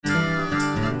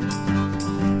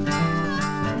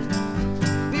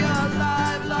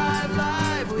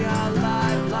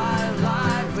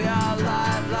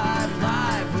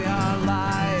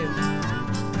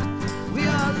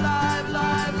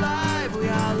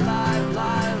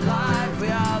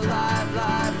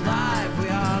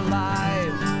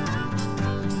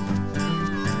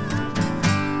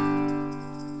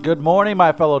Good morning,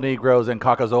 my fellow Negroes and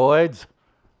Caucasoids.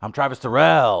 I'm Travis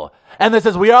Terrell, and this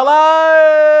is We Are Live!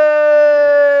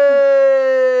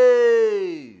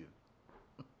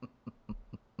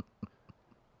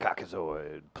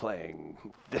 Caucasoid playing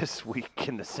this week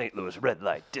in the St. Louis Red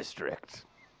Light District.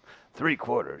 3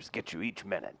 quarters get you each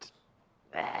minute.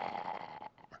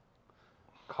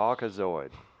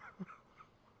 Caucasoid.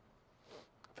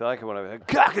 I feel like when I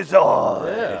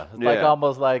Caucasoid. Yeah, it's like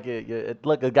almost like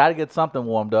look, I got to get something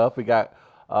warmed up. We got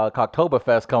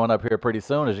Cocktoberfest coming up here pretty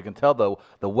soon. As you can tell,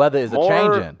 the weather is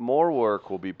changing. More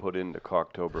work will be put into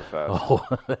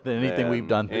Cocktoberfest than anything we've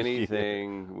done this year.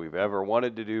 Anything we've ever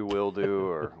wanted to do, will do,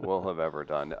 or will have ever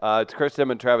done. It's Chris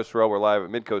Sim and Travis Terrell. We're live at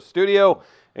Midcoast Studio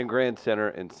in Grand Center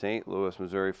in St. Louis,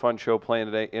 Missouri. Fun show playing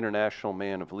today. International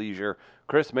Man of Leisure,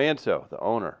 Chris Manso, the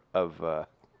owner of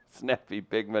Snappy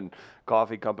Bigman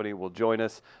Coffee Company, will join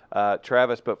us.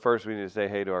 Travis, but first we need to say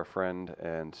hey to our friend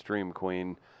and stream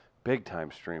queen, big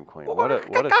time stream queen. What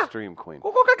a stream queen.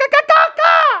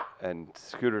 And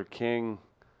Scooter King.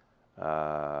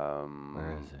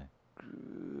 Where is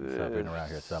he? He's been around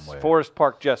here somewhere. Forest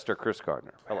Park Jester, Chris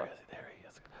Gardner. Hello. There he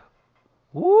is.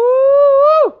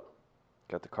 Woo!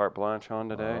 Got the carte blanche on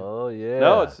today. Oh, yeah.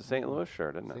 No, it's the St. Louis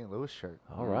shirt, isn't it? St. Louis shirt.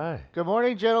 All right. Good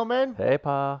morning, gentlemen. Hey,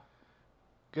 Pa.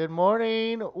 Good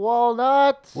morning,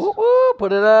 walnuts. Woo woo!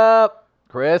 Put it up,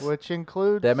 Chris. Which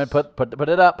includes Damon, put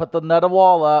it up. Put the nut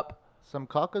wall up. some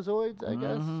caucasoids, I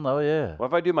guess. Oh yeah. What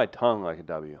if I do my tongue like a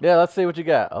W? Yeah. Let's see what you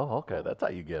got. Oh, okay. That's how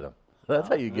you get them. That's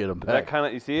how you get them Is back. that kind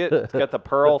of, you see it? It's got the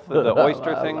pearl, the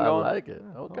oyster thing I going. like it.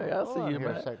 Okay, I Hold see on you, here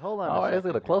a man. sec. Hold on a All right, let's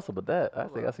second get a here. close up of that. I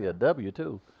think I see a W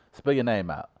too. Spell your name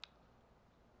out.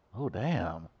 Oh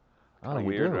damn. Oh, you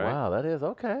weird, do. right? Wow, that is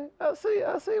okay. I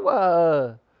see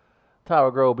why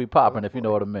Tower Grove be popping, if you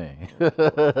know what I mean.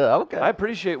 Okay. I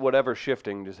appreciate whatever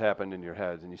shifting just happened in your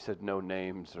heads, and you said no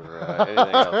names or anything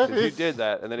else. 'Cause you did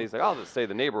that, and then he's like, "I'll just say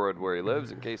the neighborhood where he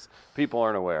lives in case people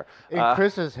aren't aware." In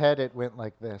Chris's head, it went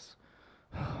like this.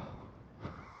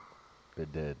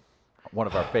 It did. One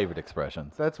of our favorite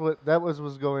expressions. That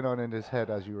was going on in his head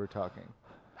as you were talking.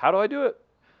 How do I do it?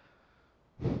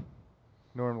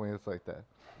 Normally, it's like that.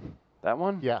 That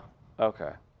one? Yeah.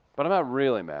 Okay, but I'm not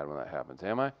really mad when that happens,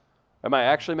 am I? Am I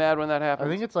actually mad when that happens? I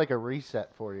think it's like a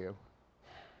reset for you.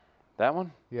 that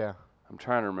one. Yeah. I'm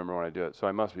trying to remember when I do it, so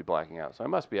I must be blacking out. So I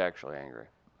must be actually angry.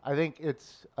 I think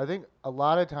a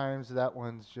lot of times that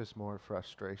one's just more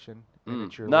frustration. And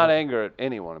it's your Not little- anger at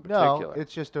anyone in No, particular.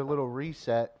 it's just a little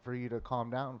reset for you to calm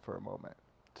down for a moment.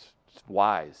 It's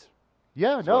wise.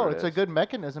 Yeah, That's no, what it it's a is. good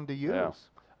mechanism to use.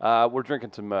 Yeah. We're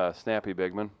drinking some Snappy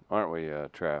Bigman, aren't we,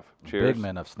 Trav? Cheers. Big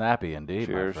man of Snappy, indeed,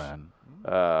 Cheers. my friend.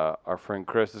 Our friend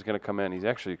Chris is going to come in. He's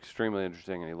actually extremely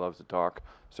interesting, and he loves to talk.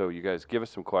 So you guys give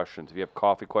us some questions. If you have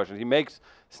coffee questions, he makes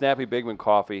Snappy Bigman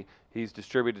coffee. He's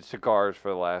distributed cigars for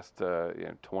the last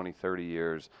 20, 30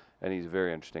 years, and he's a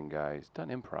very interesting guy. He's done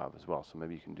improv as well, so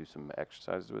maybe you can do some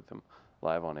exercises with him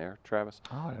live on air, Travis.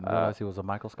 Oh, I didn't realize he was a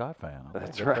Michael Scott fan. Okay,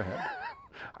 That's good for right. him.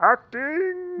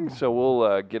 Acting. So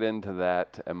we'll get into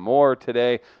that and more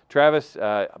today. Travis,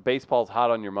 baseball's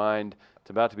hot on your mind. It's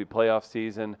about to be playoff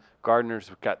season. Gardner's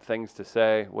got things to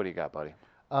say. What do you got, buddy?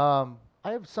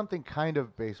 I have something kind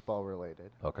of baseball related.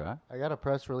 Okay. I got a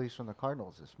press release from the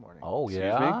Cardinals this morning. Oh, Excuse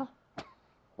yeah?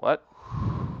 What?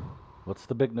 What's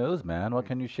the big news, man? What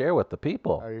can you share with the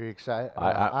people? Are you excited?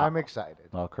 I- I'm excited.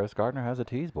 Well, Chris Gardner has a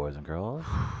tease, boys and girls.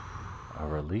 A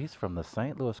release from the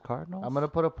St. Louis Cardinals? I'm going to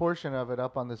put a portion of it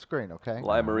up on the screen, okay?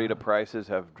 Limerita prices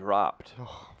have dropped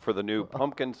for the new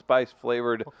pumpkin spice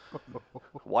flavored,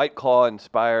 White Claw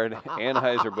inspired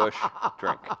Anheuser-Busch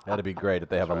drink. That'd be great if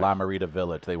they have a That's La Marita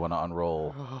Village they want to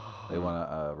unroll. They want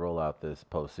to roll out this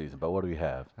postseason. But what do we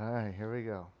have? All right, here we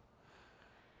go.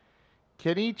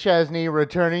 Kenny Chesney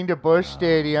returning to Busch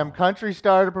Stadium. Country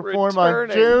star to perform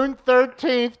Returning. on June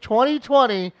 13th,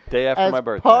 2020. Day after as my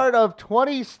birthday. part of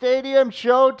 20 Stadium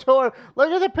Show Tour.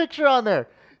 Look at the picture on there.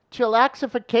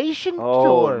 Chillaxification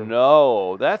Oh, Tour.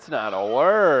 no. That's not a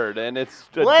word. And it's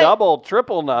a Wait. double,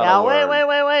 triple not Now, a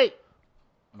word. wait.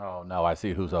 Oh, no, I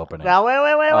see who's opening. Now, wait.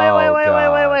 Oh,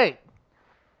 God. Wait.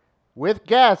 With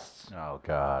guests, Oh,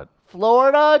 God.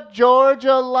 Florida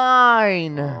Georgia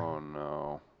Line, Oh,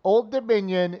 no. Old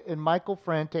Dominion, and Michael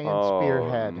Frante and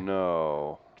Spearhead. Oh,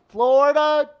 no.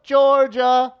 Florida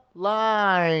Georgia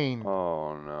Line.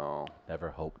 Oh, no. Never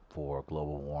hoped for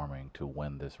global warming to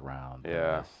win this round. in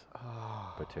Yeah. this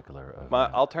particular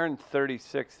event. I'll turn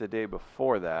 36 the day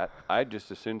before that. I'd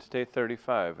just as soon stay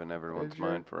 35 in everyone's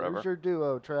mind forever. There's your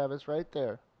duo, Travis, right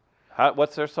there.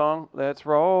 What's their song? Let's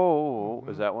roll.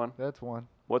 Is that one? That's one.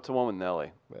 What's the one with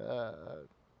Nelly?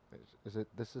 Is it?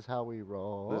 This is how we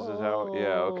roll. This is how.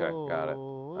 Yeah. Okay. Got it.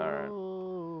 All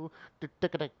right.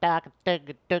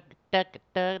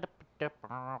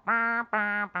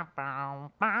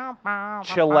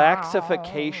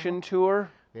 Chillaxification tour.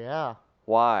 Yeah.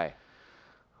 Why?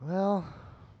 Well,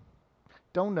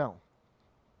 don't know.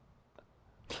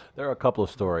 There are a couple of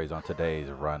stories on today's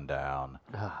rundown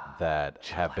that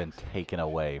have been taken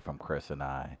away from Chris and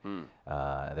I.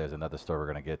 There's another story we're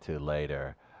going to get to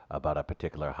later about a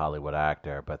particular Hollywood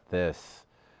actor, but this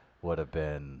would have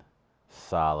been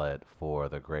solid for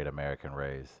the Great American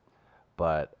Race.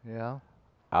 But Yeah.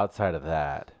 outside of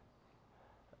that,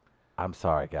 I'm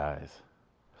sorry, guys.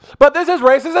 But this is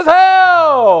racist as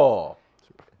hell!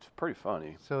 It's pretty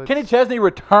funny. So it's, Kenny Chesney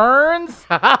returns.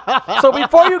 So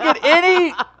before you get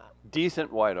any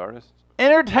Decent white artist.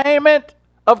 entertainment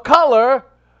of color,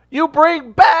 you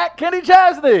bring back Kenny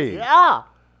Chesney. yeah.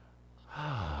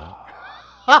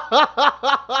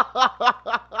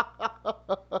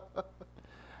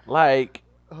 Like,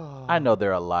 I know there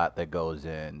are a lot that goes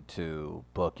into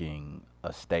booking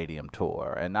a stadium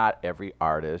tour, and not every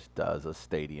artist does a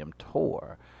stadium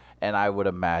tour. And I would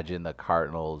imagine the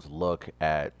Cardinals look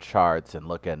at charts and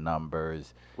look at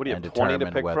numbers What do you and have, 20 to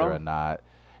determine pick whether from? or not,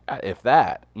 if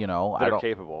that, you know, That I are don't,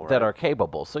 capable, that right? are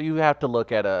capable. So you have to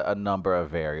look at a number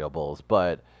of variables,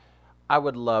 but I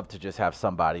would love to just have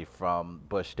somebody from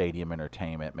Busch Stadium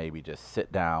Entertainment maybe just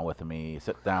sit down with me,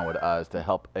 sit down with us to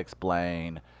help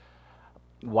explain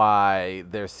why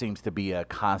there seems to be a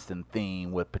constant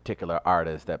theme with particular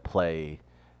artists that play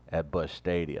at Busch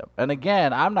Stadium. And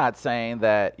again, I'm not saying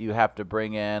that you have to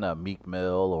bring in a Meek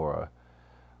Mill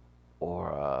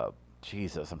or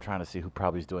Jesus, I'm trying to see who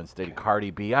probably is doing stadium.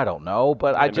 Cardi B, I don't know,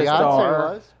 but I just Beyonce don't.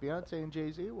 was. Beyonce and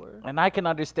Jay-Z were. And I can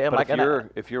understand, But like,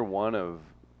 if you're one of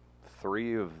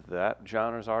 3 of that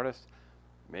genre's artists,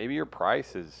 maybe your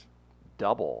price is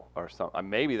double or something.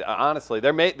 Maybe honestly,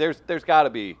 there's got to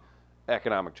be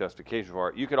economic justification for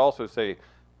it. You could also say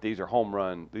these are home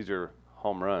runs,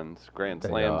 grand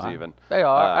slams even. They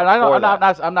are, and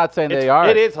I'm not saying they It's- are.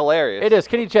 It is hilarious. It is.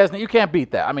 Kenny Chesney, you can't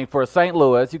beat that. I mean, for St.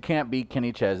 Louis, you can't beat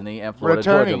Kenny Chesney and Florida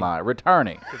Georgia Returning. Line.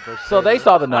 Returning. So they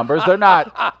saw the numbers. They're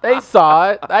not, they saw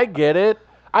it. I get it.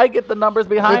 I get the numbers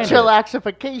The behind it.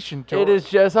 chillaxification tour. It is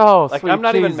just, oh, Like, sweet I'm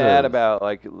not even mad Jesus. about,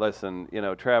 like, listen,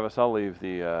 Travis, I'll leave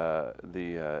the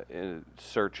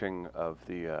searching of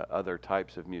the other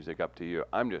types of music up to you.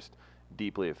 I'm just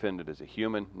deeply offended as a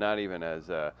human, not even as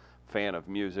a fan of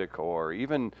music or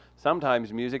even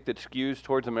sometimes music that skews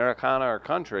towards Americana or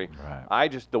country.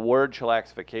 Right. The word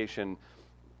chillaxification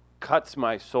cuts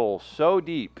my soul so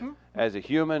deep as a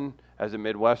human, as a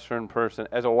Midwestern person,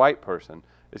 as a white person.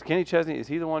 Is Kenny Chesney, is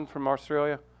he the one from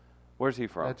Australia? Where's he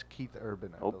from? That's Keith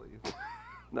Urban, I believe.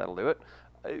 That'll do it.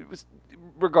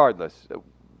 Regardless,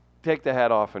 take the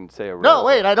hat off and say a No,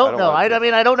 wait, I don't know. want to. I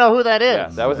mean, I don't know who that is. Yeah,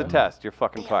 that was a test. You're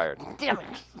fucking fired. Damn it.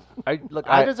 I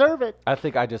I deserve it. I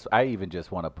think I even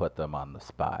just want to put them on the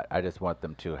spot. I just want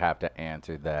them to have to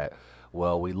answer that.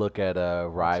 Well, we look at a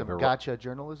Some rival. gotcha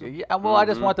journalism. Yeah, well, I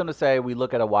just want them to say we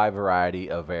look at a wide variety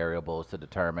of variables to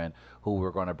determine who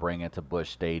we're going to bring into Busch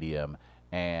Stadium,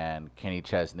 and Kenny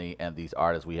Chesney and these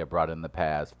artists we have brought in the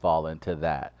past fall into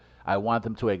that. I want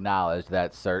them to acknowledge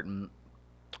that certain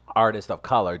artists of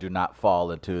color do not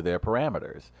fall into their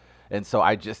parameters. And so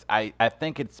I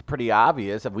think it's pretty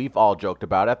obvious, and we've all joked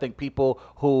about it. I think people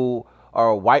who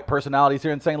are white personalities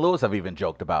here in St. Louis have even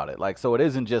joked about it. Like, so it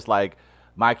isn't just like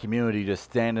my community just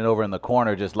standing over in the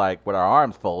corner just like with our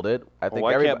arms folded. I think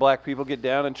Why can't black people get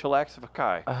down and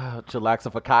chillaxify?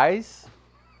 chillaxifies?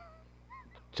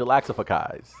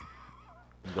 Chillaxifies.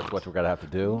 That's what we're going to have to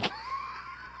do.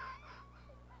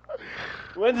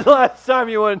 When's the last time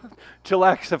you went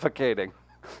chillaxificating?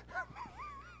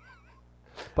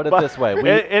 Put it this way. It's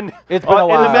been a in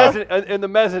while. in the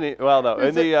mezzanine. Well, no,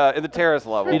 in the terrace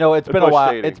level. You know, it's at been a Busch while.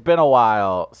 Stadium. It's been a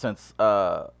while since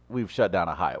we've shut down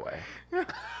a highway.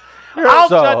 I'll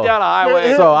So- shut down a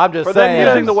highway. So I'm just for them saying.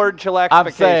 using the word chillaxification.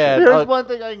 I'm saying. Here's one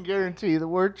thing I can guarantee. The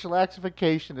word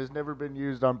chillaxification has never been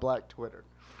used on black Twitter.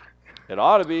 It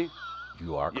ought to be.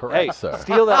 You are correct, Hey, sir.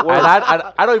 steal that word. And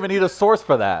I don't even need a source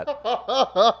for that.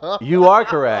 You are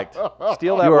correct.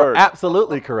 Steal that You word. are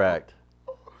absolutely correct.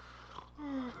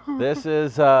 This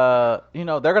is, they're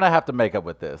gonna have to make up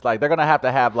with this. Like, they're gonna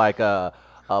have like a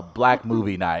a black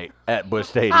movie night at Busch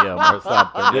Stadium or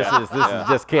something.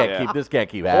 This can't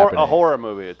keep happening. A horror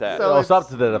movie at that. So Or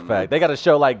something to that effect. They got to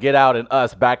show like Get Out and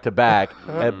Us back to back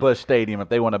at Busch Stadium if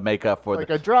they want to make up for like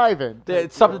a drive-in.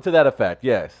 It's something to that effect.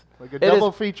 Yes. Like a It is-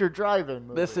 double feature drive-in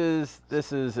movie. This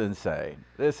is insane.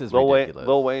 This is Lil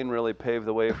ridiculous. Wayne really paved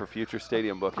the way for future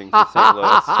stadium bookings in St.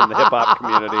 Louis in the hip hop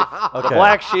community. The Okay.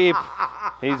 Black Sheep,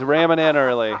 he's ramming in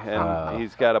early, and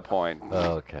he's got a point.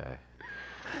 Okay.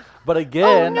 But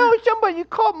again, somebody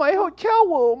called my hotel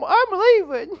room. I'm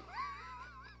leaving.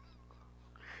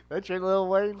 That's your Lil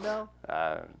Wayne now?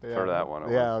 For that one,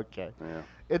 it Yeah, was. okay. Yeah.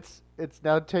 It's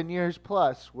now 10 years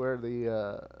plus where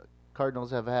the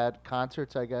Cardinals have had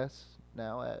concerts, I guess,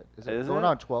 now. Is it Is going it?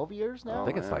 on 12 years now? I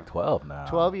think it's yeah. like 12 now.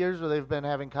 12 years where they've been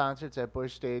having concerts at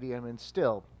Busch Stadium, and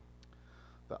still,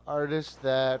 the artist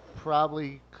that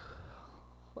probably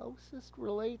closest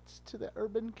relates to the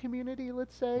urban community,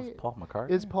 let's say, It's Paul McCartney.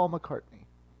 is Paul McCartney.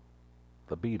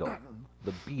 The Beatle.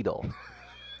 The Beatle.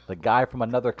 The guy from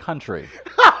another country is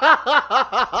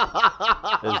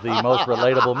the most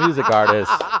relatable music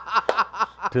artist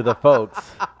to the folks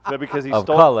Is that because he of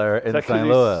stole color is in that 'cause St.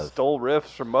 he Louis. stole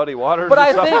riffs from Muddy Waters? But or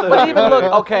I think, something? but even look,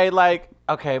 okay.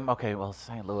 Well,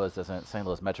 St.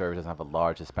 Louis Metro area doesn't have a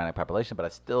large Hispanic population, but I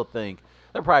still think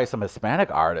there are probably some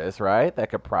Hispanic artists, right, that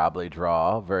could probably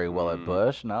draw very well at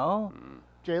Busch. No,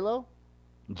 J-Lo?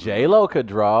 J-Lo could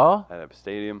draw. At a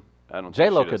stadium. I don't.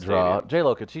 J-Lo think she'd could a draw. stadium.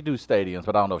 J-Lo could. She do stadiums,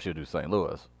 but I don't know if she'll do St.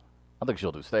 Louis. I think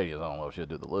she'll do stadiums. I don't know if she'll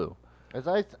do the Lou. As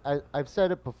I've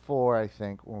said it before, I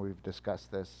think, when we've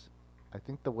discussed this, I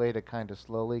think the way to kind of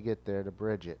slowly get there to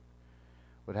bridge it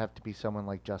would have to be someone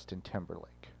like Justin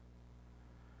Timberlake.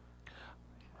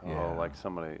 Oh, like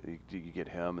somebody you get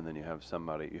him, and then you have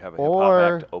somebody you have a hip Or-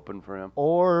 hop act open for him.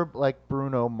 Or like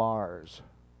Bruno Mars.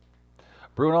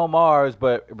 Bruno Mars,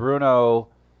 but Bruno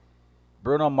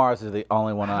Mars is the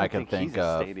only one I can he's think a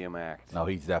of. stadium act. No,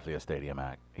 he's definitely a stadium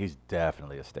act. He's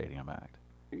definitely a stadium act.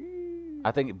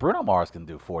 I think Bruno Mars can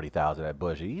do 40,000 at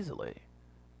Busch easily.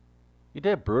 You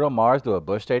did Bruno Mars do a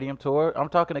Busch Stadium tour? I'm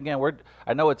talking again.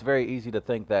 I know it's very easy to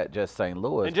think that just St.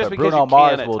 Louis, And just but because Bruno you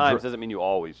Mars can at will times doesn't mean you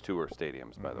always tour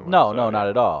stadiums. By the way. No, So, no, yeah. not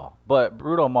at all. But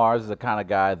Bruno Mars is the kind of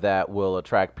guy that will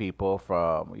attract people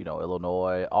from,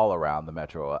 Illinois, all around the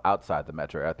metro, outside the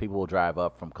metro. People will drive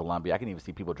up from Columbia. I can even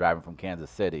see people driving from Kansas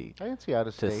City. I can see out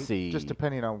of To state, see- just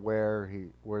depending on where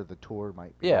the tour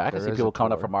might be. Yeah, if I can there see is a people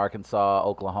coming up tour. from Arkansas,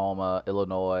 Oklahoma,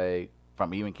 Illinois,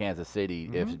 from even Kansas City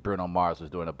if Bruno Mars was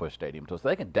doing a Busch Stadium tour. So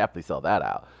they can definitely sell that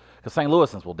out. Because St.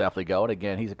 Louisans will definitely go. And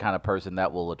again, he's the kind of person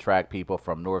that will attract people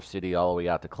from North City all the way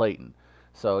out to Clayton.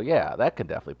 So yeah, that could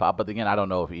definitely pop. But again, I don't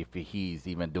know if he's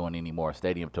even doing any more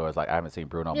stadium tours. Like I haven't seen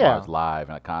Bruno Mars live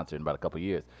in a concert in about a couple of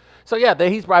years. So yeah,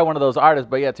 he's probably one of those artists.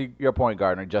 But yeah, to your point,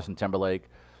 Gardner, Justin Timberlake,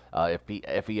 if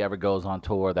he ever goes on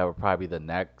tour, that would probably be the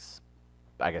next,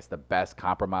 I guess, the best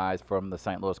compromise from the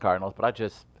St. Louis Cardinals. But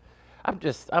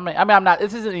I'm not,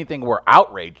 this isn't anything we're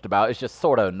outraged about. It's just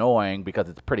sort of annoying because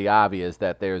it's pretty obvious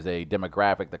that there's a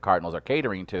demographic the Cardinals are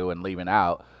catering to and leaving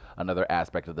out another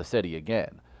aspect of the city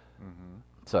again.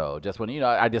 So just when,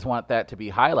 I just want that to be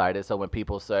highlighted. So when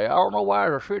people say, I don't know why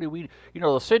the city,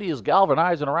 the city is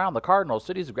galvanizing around the Cardinals.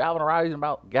 City's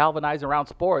galvanizing around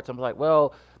sports. I'm like,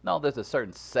 well, no, there's a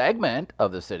certain segment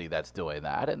of the city that's doing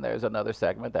that. And there's another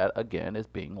segment that, again, is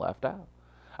being left out.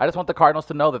 I just want the Cardinals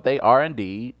to know that they are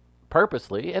indeed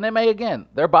purposely, and it may, again,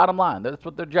 their bottom line. That's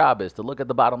what their job is, to look at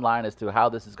the bottom line as to how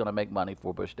this is going to make money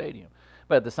for Busch Stadium.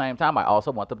 But at the same time, I also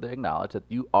want them to acknowledge that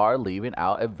you are leaving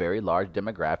out a very large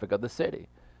demographic of the city.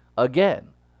 Again.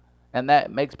 And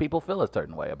that makes people feel a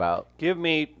certain way about. Give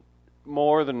me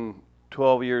more than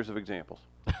 12 years of examples,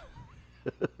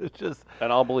 It's just.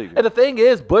 and I'll believe you. And the thing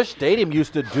is, Busch Stadium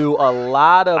used to do a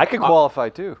lot of. I can qualify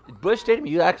too. Busch Stadium,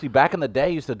 you actually, back in the day,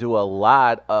 used to do a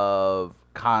lot of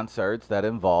concerts that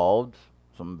involved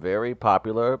some very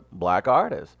popular black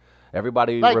artists.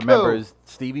 Everybody Like remembers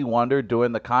Stevie Wonder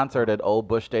doing the concert at Old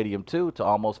Busch Stadium 2 to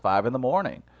almost 5 in the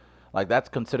morning. Like, that's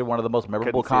considered one of the most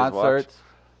memorable Couldn't see his watch. concerts.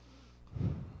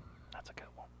 That's a good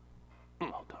one.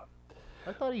 Well done.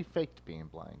 I thought he faked being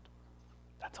blind.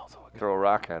 That's also a good Throw a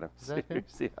rock at him. that him?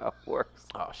 See how it works.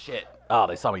 Oh, shit. Oh,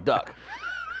 they saw me duck.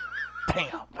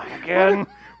 Damn. Again.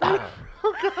 I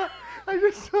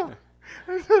just saw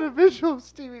a visual of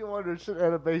Stevie Wonder sitting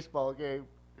at a baseball game.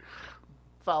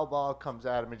 Foul ball comes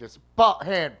at him and just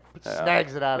hand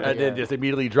snags it out of And the then air. just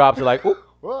immediately drops it like, oop.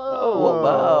 Whoa.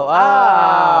 Whoa,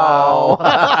 ow.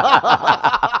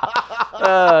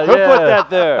 Who put that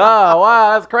there? Oh,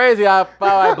 wow, that's crazy. I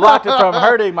blocked it from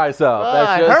hurting myself. That's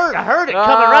I just, heard it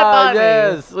coming right by me.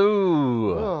 Yes,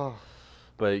 ooh. Oh.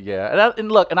 But yeah,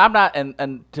 and look, and I'm not,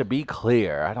 and to be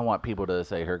clear, I don't want people to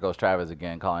say, "Here goes Travis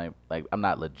again," calling like I'm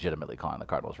not legitimately calling the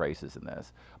Cardinals racist in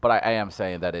this, but I am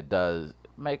saying that it does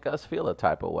make us feel a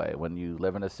type of way when you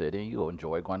live in a city, you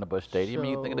enjoy going to Busch Stadium,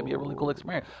 and you think it'd be a really cool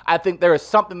experience. I think there is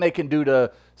something they can do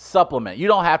to supplement. You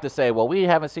don't have to say, "Well, we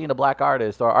haven't seen a black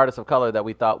artist or artist of color that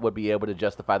we thought would be able to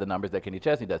justify the numbers that Kenny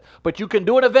Chesney does," but you can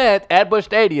do an event at Busch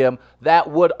Stadium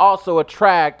that would also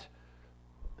attract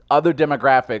other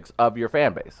demographics of your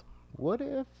fan base. What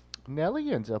if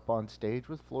Nelly ends up on stage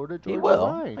with Florida Georgia He will.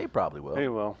 Line? He probably will. Hey,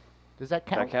 well, Does that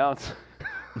count? that counts.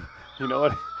 You know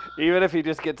what? Even if he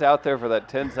just gets out there for that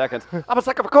 10 seconds, I'm a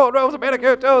sucker for cornrows, a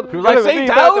manicure too. He was like, "See,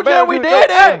 told you we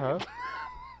did it." Uh-huh.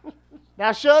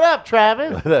 Now shut up,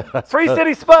 Travis. Free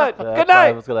City Spud. That's Good probably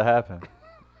night. what's gonna happen.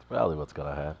 It's probably what's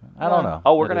gonna happen. I don't know.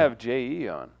 Oh, we're It gonna is. have J.E.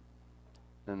 on.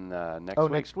 And next Oh,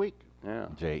 week. next week. Yeah.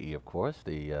 J.E., of course,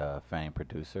 the famed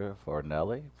producer for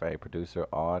Nelly, famed producer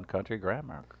on Country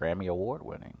Grammar, Grammy Award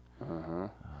winning. Uh-huh.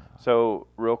 So,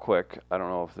 real quick, I don't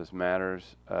know if this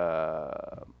matters.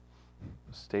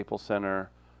 Staples Center,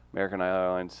 American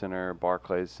Airlines Center,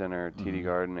 Barclays Center, TD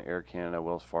Garden, Air Canada,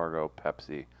 Wells Fargo,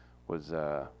 Pepsi was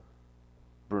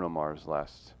Bruno Mars'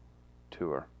 last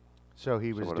tour. So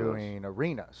he So was what are those? doing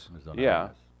arenas. Yeah,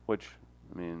 which,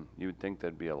 I mean, you would think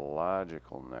that'd be a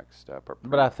logical next step. Or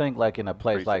But I think like in a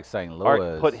place Pretty like St. or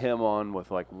Louis, put him on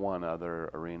with like one other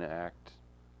arena act.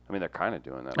 I mean, they're kind of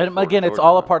doing that. with and Florida again, it's Georgia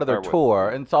all a Line, part of their or with- tour,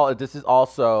 and it's all. This is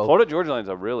also Florida Georgia Line's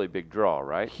a really big draw,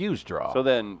 right? huge draw. So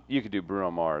then you could do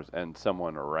Bruno Mars and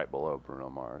someone right below Bruno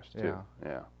Mars too. Yeah.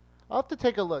 Yeah. I'll have to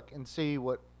take a look and see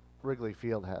what Wrigley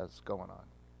Field has going on.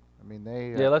 I mean,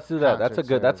 they yeah, let's do that. That's a concerts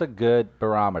good. there. That's a good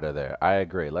barometer there. I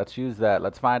agree. Let's use that.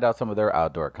 Let's find out some of their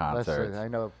outdoor Let's say, concerts. I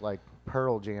know, like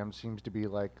Pearl Jam seems to be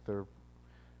like they're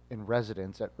in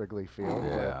residence at Wrigley Field.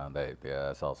 but Yeah,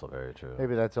 that's also very true.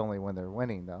 maybe that's only when they're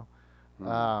winning, though.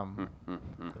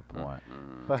 Good point.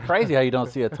 It's crazy how you don't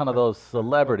see a ton of those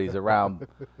celebrities around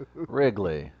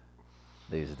Wrigley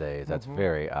these days. That's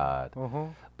very odd.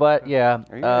 But yeah,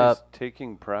 Are you guys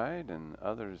taking pride in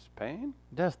others' pain?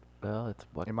 just well, it's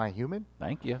what. Am I human?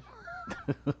 Thank you.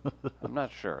 I'm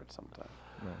not sure. Sometimes.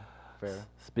 No. Fair.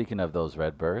 Speaking of those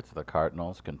Redbirds, the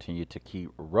Cardinals continue to keep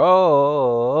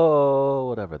roll.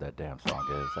 Whatever that damn song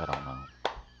is, I don't know.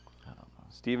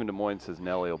 Stephen Des Moines says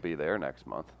Nelly will be there next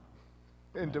month.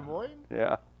 In Des Moines?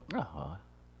 Yeah. Oh,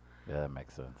 yeah, that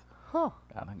makes sense. Huh.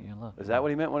 I don't even look. Is that what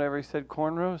he meant whenever he said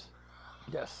cornrows?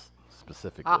 Yes,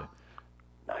 specifically.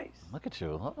 Nice. Look at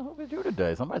you. Look at you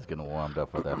today. Somebody's getting warmed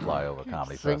up for that flyover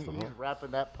comedy Sing- festival. He's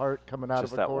rapping that part coming out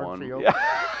Just of a that one. cornfield.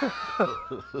 Yeah.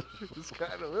 It's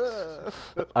kind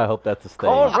of, I hope that's the stage.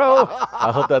 Cornrow.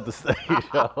 I hope that's the stage.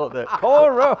 I hope that.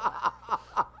 Cornrow.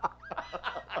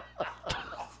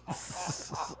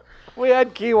 We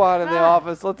had Kiwan in the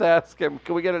office. Let's ask him.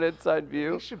 Can we get an inside he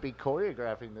view? should be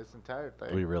choreographing this entire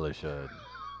thing. We really should.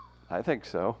 I think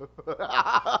so.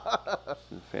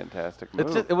 Fantastic move.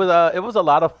 It's just, it was a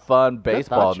lot of fun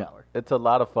baseball. shower. It's a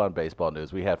lot of fun baseball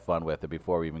news. We had fun with it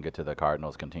before we even get to the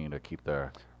Cardinals continue to keep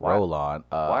their roll on.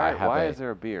 Why is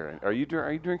there a beer? Are you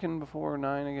drinking before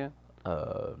 9 again?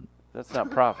 That's not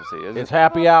prophecy, is It's it?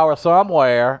 happy hour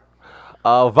somewhere.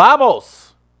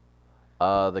 Vamos!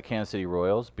 The Kansas City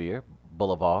Royals beer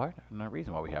Boulevard. And the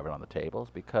reason why we have it on the table is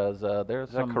because there's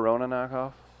Is that some Corona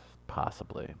knockoff?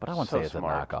 possibly, but I wouldn't So say it's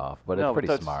smart. a knockoff. But No, it's pretty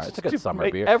that's smart. It's a just good summer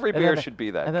make- beer. every And beer then- should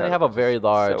be that And then they kind have a of- very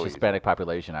large so easy. Hispanic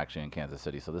population actually in Kansas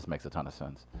City, so this makes a ton of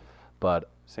sense. But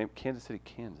Same Kansas City,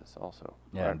 Kansas also.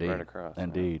 yeah, right, indeed. Right across. yeah.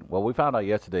 Indeed. Well, we found out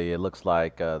yesterday it looks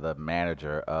like the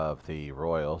manager of the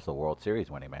Royals, the World Series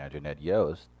winning manager, Ned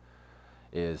Yost,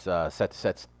 is set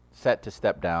to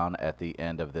step down at the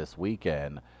end of this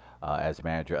weekend as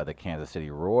manager of the Kansas City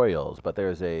Royals. But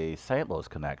there's a St. Louis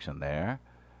connection there,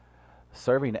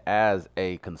 serving as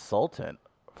a consultant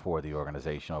for the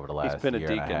organization over the last He's been a year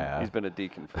and a deacon. half. He's been a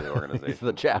deacon for the organization. He's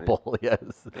the chapel, yes.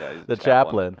 Yeah, he's the the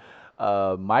chaplain.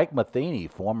 chaplain. Mike Matheny,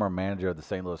 former manager of the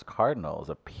St. Louis Cardinals,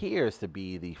 appears to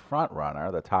be the front runner,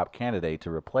 the top candidate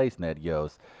to replace Ned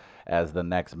Yost as the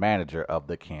next manager of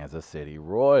the Kansas City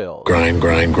Royals.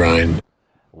 Grind.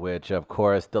 Which, of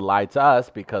course, delights us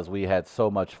because we had so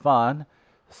much fun,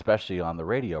 especially on the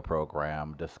radio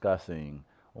program, discussing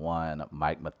one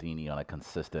Mike Matheny on a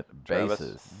consistent Travis,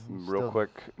 basis. real Still-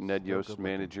 quick, Ned still Yost's good looking.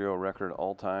 managerial record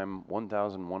all-time,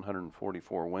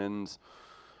 1,144 wins,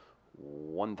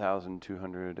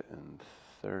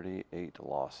 1,238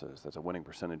 losses. That's a winning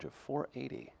percentage of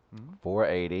 480.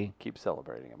 480. Keep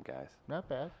celebrating him, guys. Not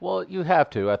bad. Well, you have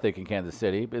to, I think, in Kansas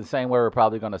City. The same way we're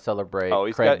probably going to celebrate Oh,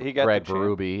 he Greg got the champ.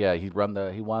 Berube. Yeah, he won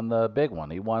the big one.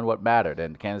 He won what mattered,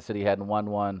 and Kansas City hadn't won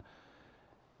one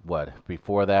what,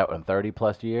 before that in 30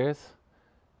 plus years.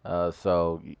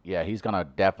 So yeah, he's gonna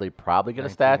definitely probably get a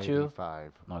statue.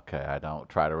 1985. Okay, I don't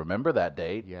try to remember that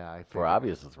date. Yeah, I for figured.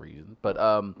 obvious reasons. But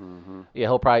yeah,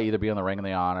 he'll probably either be on the Ring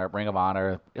of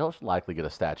Honor. He'll likely get a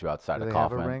statue outside Do the they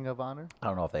have Kaufman. a Ring of Honor? I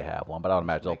don't know if they have one, but I would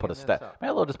imagine they'll put a making this statue. up.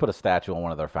 Maybe they'll just put a statue on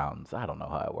one of their fountains. I don't know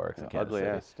how it works in Kansas Ugly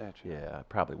City. ass statue. Yeah, it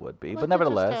probably would be. Well, But they could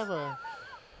just nevertheless, have a-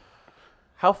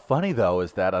 how funny though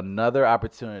is that another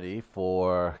opportunity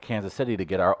for Kansas City to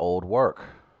get our old work.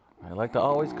 They like to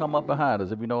always come up behind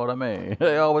us, if you know what I mean.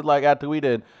 They always like after we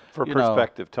did. For you know,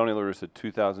 perspective, Tony La Russa,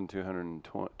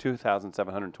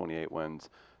 2,728 wins,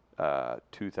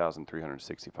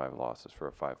 2,365 losses for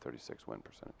a 536 win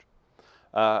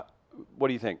percentage. What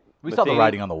do you think? we saw the Matheny?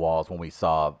 writing on the walls when we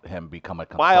saw him become a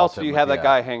consultant. Why else do you with have the, that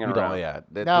guy hanging you don't- around? Yeah,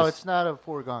 No, this- it's not a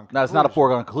foregone conclusion. No, it's not a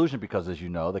foregone conclusion because, as you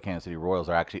know, the Kansas City Royals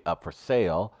are actually up for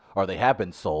sale, or they have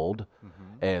been sold.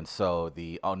 And so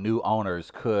the new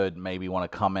owners could maybe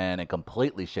want to come in and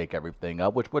completely shake everything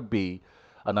up, which would be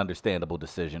an understandable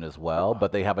decision as well.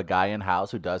 But they have a guy in-house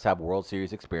who does have World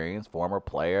Series experience, former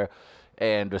player.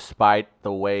 And despite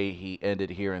the way he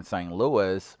ended here in St.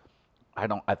 Louis,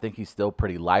 I think he's still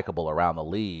pretty likable around the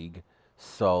league.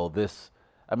 So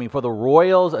for the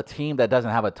Royals, a team that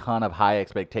doesn't have a ton of high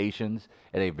expectations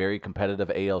in a very competitive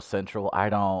AL Central,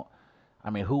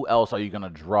 who else are you going to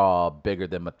draw bigger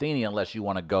than Matheny unless you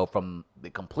want to go from the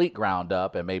complete ground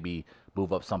up and maybe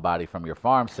move up somebody from your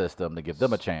farm system to give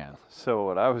them a chance? So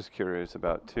what I was curious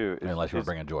about too is, Unless you were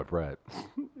bringing George Brett.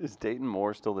 is Dayton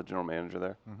Moore still the general manager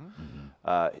there?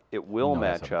 It You will know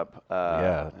match that's up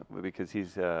because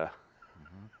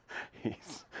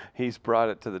he's brought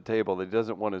it to the table that he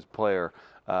doesn't want his players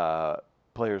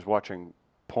watching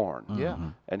porn. Yeah.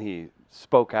 And he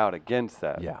spoke out against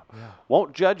that. Yeah.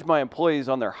 Won't judge my employees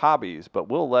on their hobbies, but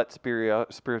will let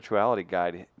spirituality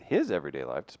guide his everyday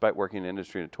life. Despite working in an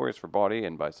industry notorious for body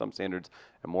and by some standards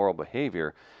immoral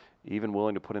behavior, even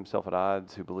willing to put himself at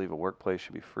odds who believe a workplace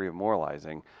should be free of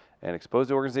moralizing, and exposed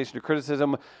the organization to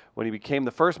criticism when he became the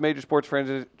first major sports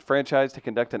franchise to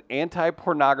conduct an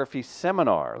anti-pornography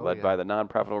seminar led by the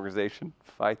nonprofit organization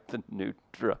Fight the New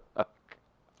Drug.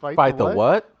 Fight the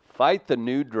what? Fight the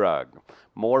New Drug.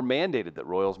 Moore mandated that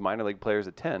Royals minor league players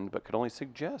attend, but could only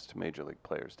suggest major league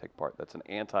players take part. That's an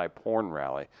anti-porn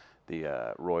rally,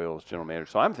 the Royals general manager.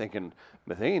 So I'm thinking,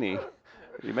 Matheny,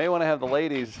 you may want to have the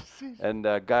ladies and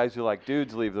guys who like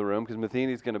dudes leave the room because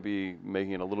Matheny's going to be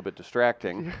making it a little bit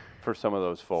distracting for some of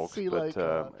those folks. See, but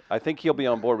like, I think he'll be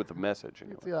on board with the message.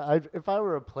 Anyway. Yeah, if I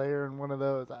were a player in one of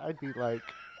those, I'd be like,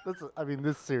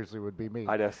 this seriously would be me.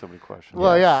 I'd ask so many questions.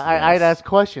 Well, Yes, I'd yes. ask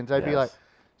questions. I'd be Yes. like,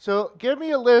 so give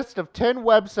me a list of 10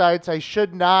 websites I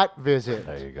should not visit.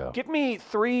 There you go. Give me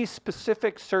 3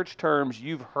 specific search terms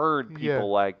you've heard people Yeah.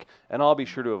 like, and I'll be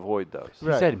sure to avoid those. He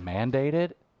Right. said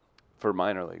mandated? For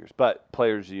minor leaguers. But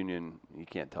players union, you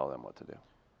can't tell them what to do.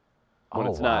 When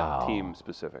Oh, it's wow. not team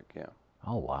specific, yeah.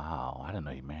 Oh, wow. I didn't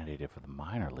know you mandated for the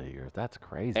minor leaguers. That's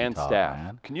crazy And talk, staff.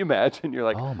 man. Can you imagine? You're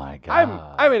like, Oh, my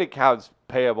God. I'm in accounts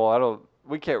payable.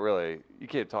 You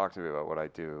can't talk to me about what I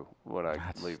do when I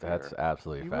leave That's here.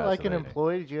 absolutely You were like an fascinating.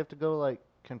 employee. Did you have to go like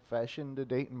confession to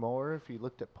Dayton Moore if you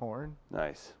looked at porn?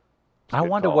 Nice. I Good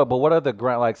wonder call. what are the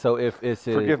like? So if it's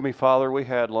Forgive me, Father, we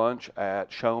had lunch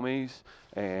at Show Me's,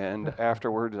 and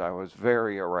afterwards I was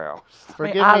very aroused.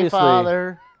 Forgive me, obviously-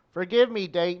 Father. Forgive me,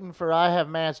 Dayton, for I have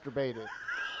masturbated.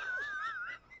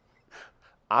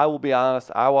 I will be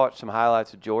honest, I watched some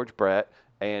highlights of George Brett,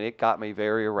 and it got me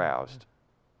very aroused.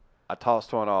 I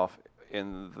tossed one off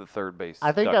in the third base.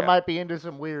 I think I dugout. might be into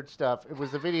some weird stuff. It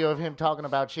was a video of him talking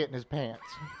about shit in his pants.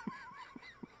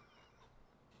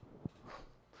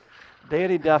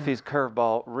 Danny Duffy's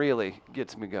curveball really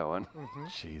gets me going.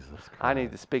 Jesus Christ. I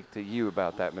need to speak to you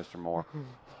about that, Mr. Moore.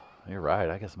 You're right.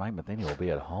 I guess Mike Matheny will be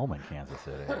at home in Kansas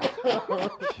City.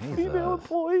 Female Jesus.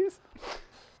 employees.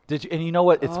 Did you? And you know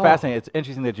what? It's fascinating. It's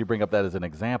interesting that you bring up that as an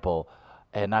example,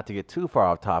 and not to get too far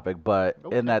off topic, but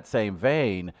in that same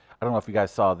vein, I don't know if you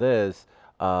guys saw this.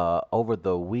 Over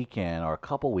the weekend or a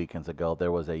couple weekends ago,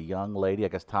 there was a young lady, I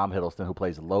guess Tom Hiddleston, who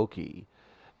plays Loki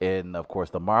in, of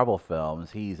course, the Marvel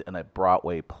films. He's in a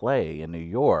Broadway play in New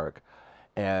York,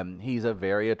 and he's a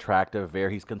very attractive,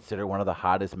 he's considered one of the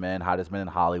hottest men in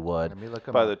Hollywood. Let me look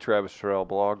him By up. the Travis Terrell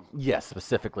blog. Yes,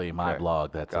 specifically my Okay.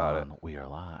 blog that's Got on We Are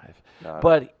Live. Got it.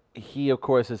 But he, of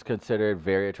course, is considered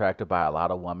very attractive by a lot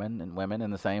of women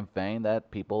in the same vein that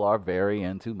people are very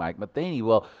into Mike Matheny.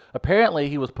 Well, apparently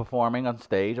he was performing on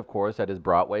stage, of course, at his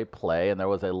Broadway play, and there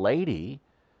was a lady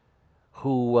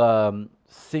who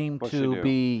seemed What'd she to do?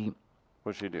 be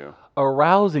What'd she do?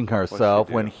 arousing herself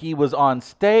do? when he was on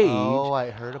stage. Oh, I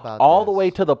heard about all the this. way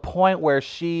to the point where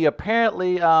she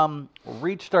apparently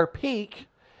reached her peak.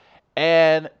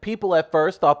 And people at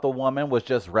first thought the woman was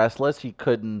just restless. She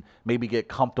couldn't maybe get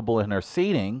comfortable in her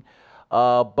seating.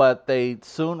 But they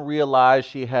soon realized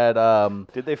she had.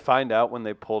 Did they find out when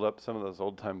they pulled up some of those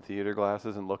old-time theater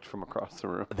glasses and looked from across the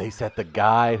room? They said the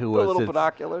guy who The was little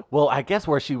binocular? Well, I guess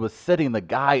where she was sitting, the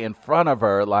guy in front of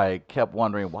her like kept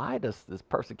wondering, why does this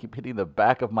person keep hitting the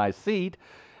back of my seat?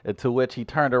 And to which he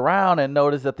turned around and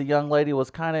noticed that the young lady was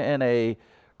kind of in a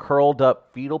curled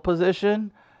up fetal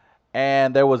position.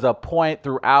 And there was a point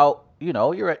throughout,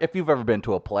 if you've ever been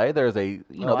to a play, there's there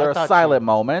are silent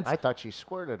moments. I thought she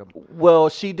squirted him. Well,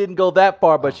 she didn't go that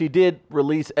far, but she did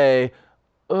release a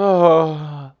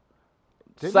sound.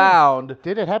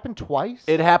 Did it happen twice?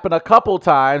 It happened a couple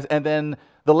times, and then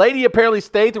the lady apparently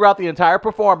stayed throughout the entire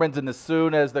performance, and as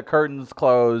soon as the curtains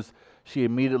closed, she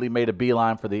immediately made a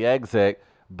beeline for the exit,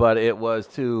 but it was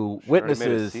to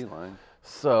witnesses. Made a sea line.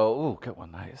 So, good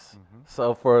one, nice.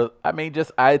 So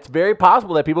it's very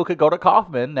possible that people could go to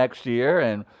Kaufman next year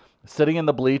and sitting in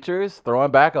the bleachers, throwing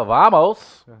back a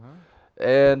vamos,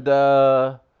 and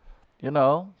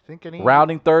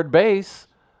rounding third base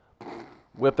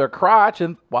with their crotch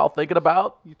and while thinking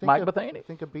about Mike Matheny.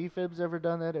 Think a B-Fib's ever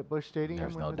done that at Busch Stadium?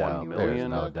 There's no when doubt. he was There's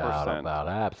in no that? doubt 100%. about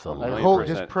it. Absolutely. I Like, hope 100%.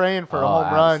 just praying for a Oh,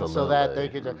 home run so that they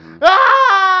absolutely. could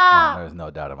just There's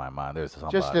no doubt in my mind. There's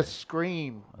somebody. just a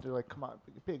scream. They're like, come on,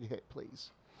 big hit,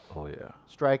 please. Oh yeah.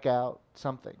 Strike out,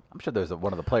 something. I'm sure there's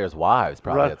one of the players' wives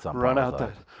probably at some point.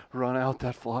 Run out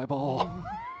that fly ball.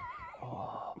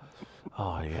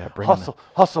 Oh yeah,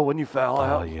 Hustle when you foul Oh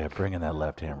out. yeah, bring in that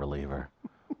left-hand reliever.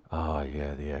 Oh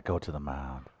yeah, go to the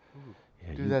mound.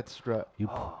 Yeah, Do that strut.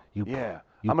 Yeah,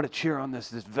 I'm gonna cheer on this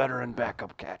veteran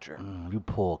backup catcher. You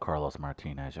pull Carlos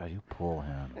Martinez. Yeah, you pull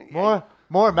him.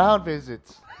 More mound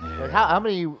visits. Yeah. Like how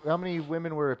many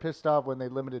women were pissed off when they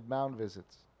limited mound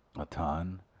visits? A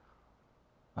ton.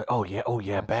 Like, oh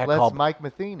yeah, bad Less call. Mike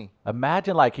Matheny.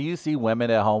 Imagine, can you see women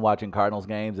at home watching Cardinals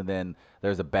games, and then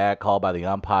there's a bad call by the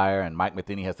umpire, and Mike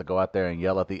Matheny has to go out there and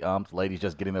yell at the umps. Ladies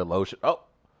just getting their lotion.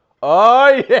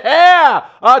 Oh yeah!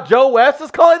 Joe West is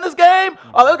calling this game.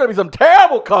 Oh, there's gonna be some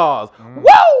terrible calls.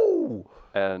 Woo!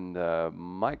 And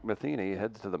Mike Matheny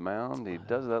heads to the mound. He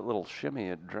does that little shimmy.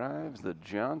 It drives the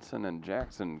Johnson and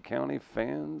Jackson County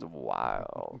fans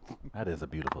wild. That is a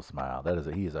beautiful smile.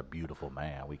 He is a beautiful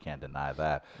man. We can't deny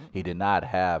that. He did not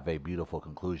have a beautiful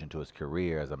conclusion to his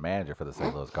career as a manager for the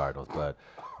St. Louis Cardinals, but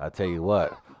I tell you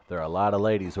what, there are a lot of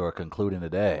ladies who are concluding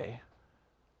today.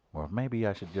 Or maybe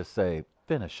I should just say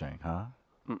finishing, huh?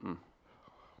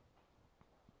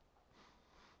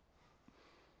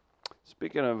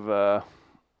 Speaking of,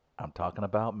 I'm talking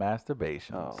about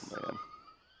masturbation. oh man.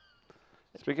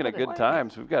 Speaking of good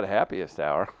times, we've got a happiest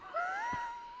hour.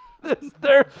 This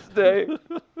Thursday.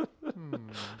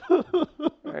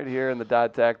 Right here in the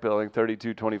DOTAC building,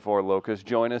 3224 Locust.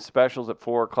 Join us. Specials at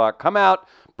 4 o'clock. Come out.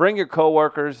 Bring your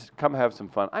coworkers. Come have some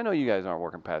fun. I know you guys aren't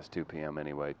working past 2 p.m.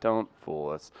 anyway. Don't fool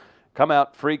us. Come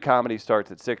out. Free comedy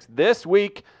starts at 6. This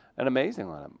week, an amazing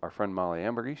lineup. Our friend Molly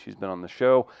Ambergy, she's been on the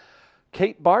show.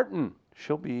 Kate Barton,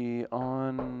 she'll be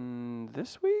on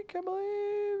this week, I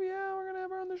believe. Yeah, we're going to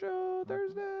have her on the show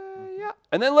Thursday. Yeah.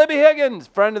 And then Libby Higgins,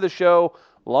 friend of the show,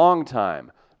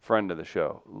 longtime friend of the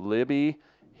show. Libby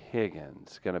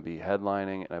Higgins going to be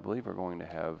headlining, and I believe we're going to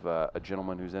have a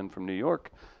gentleman who's in from New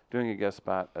York doing a guest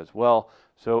spot as well.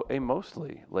 So a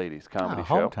mostly ladies comedy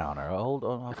show. Hometowner.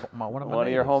 One One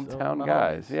of your hometown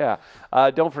guys, yeah.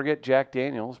 Don't forget Jack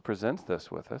Daniels presents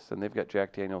this with us, and they've got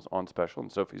Jack Daniels on special in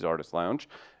Sophie's Artist Lounge,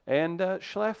 and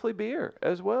Schlafly Beer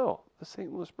as well, the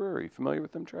St. Louis brewery. Familiar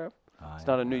with them, Trav? It's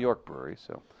not a New York brewery,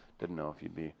 so didn't know if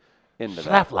you'd be into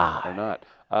that Schlafly. or not.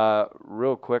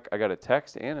 Real quick, I got a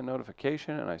text and a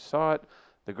notification, and I saw it.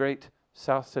 The great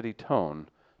South City Tone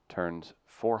turns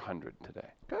 400 today.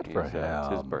 Good for him. It's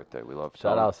his birthday. We love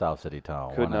Shout Tone. out South City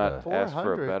Tone. Could not ask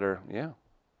for 400. a better. Yeah,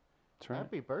 that's right.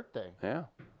 Happy birthday. Yeah.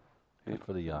 Good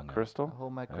for the young. Crystal. I'll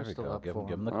hold my There we crystal go. up Give for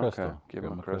him him. the Okay, crystal. give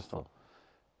him a crystal.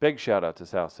 Big shout out to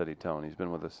South City Tone. He's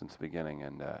been with us since the beginning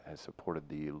and has supported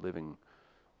the living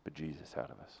bejesus out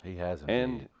of us. He has And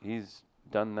indeed. he's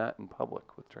done that in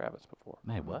public with Travis before.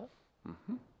 Hey, what?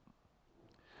 Mm-hmm.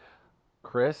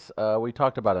 Chris, we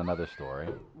talked about another story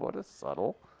What a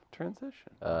subtle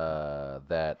transition.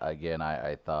 that, again,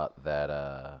 I thought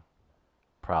that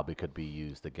probably could be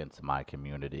used against my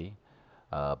community.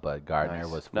 But Gardner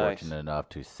Nice. was Nice. fortunate enough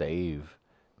to save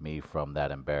me from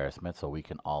that embarrassment so we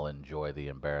can all enjoy the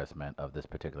embarrassment of this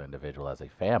particular individual as a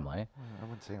family. I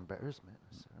wouldn't say embarrassment.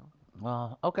 So.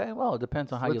 Well, okay. Well, it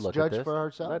depends on how you Let's look judge at this. for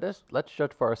ourselves. Let's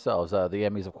judge for ourselves. The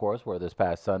Emmys, of course, were this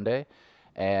past Sunday,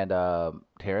 and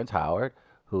Terrence Howard,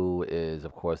 who is,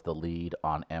 of course, the lead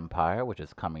on Empire, which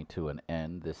is coming to an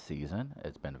end this season.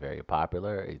 It's been very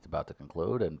popular. It's about to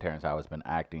conclude, and Terrence Howard's been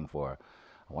acting for,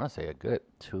 I want to say, a good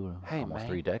almost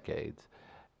 3 decades.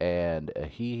 And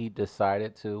he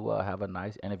decided to have a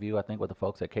nice interview, I think, with the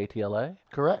folks at KTLA.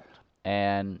 Correct.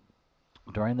 And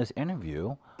during this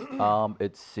interview,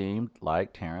 it seemed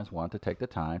like Terrence wanted to take the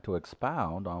time to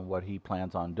expound on what he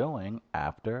plans on doing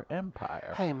after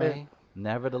Empire. Hey, man.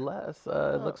 Nevertheless,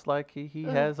 it looks like he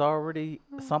has already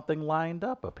something lined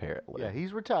up, apparently. Yeah,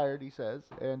 he's retired, he says,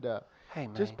 and Hey,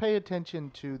 man. just pay attention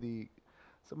to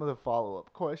some of the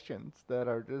follow-up questions that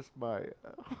are just my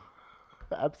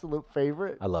absolute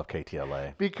favorite. I love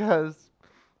KTLA. Because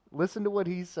listen to what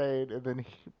he's saying, and then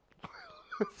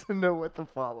listen to what the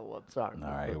follow-ups are.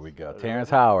 All right, here we go. Terrence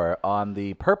Howard on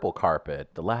the purple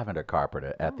carpet, the lavender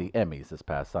carpet at the Emmys this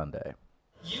past Sunday.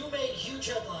 You made huge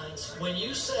headlines when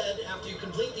you said after you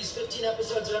complete these 15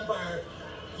 episodes of Empire,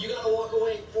 you got to walk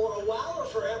away for a while or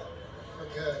forever. For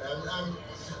good.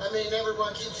 I mean,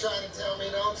 everyone keeps trying to tell me,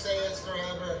 don't say it's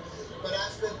forever. But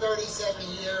I've spent 37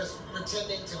 years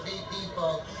pretending to be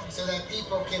people so that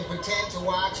people can pretend to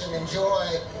watch and enjoy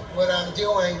what I'm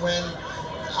doing when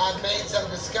I've made some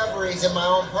discoveries in my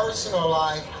own personal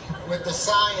life with the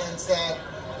science that,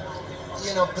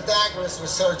 Pythagoras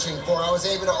was searching for. I was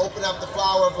able to open up the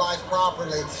flower of life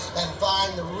properly and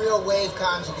find the real wave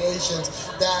conjugations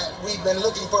that we've been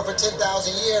looking for 10,000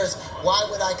 years. Why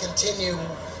would I continue,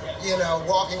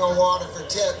 walking on water for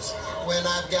tips when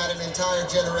I've got an entire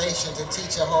generation to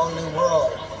teach a whole new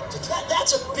world?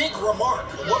 That's a big remark.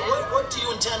 What do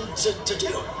you intend to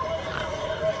do?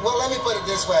 Well, let me put it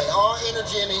this way. All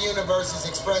energy in the universe is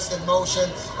expressed in motion.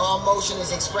 All motion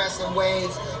is expressed in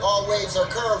waves. All waves are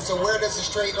curved. So where does the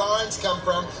straight lines come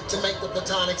from to make the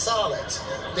platonic solids?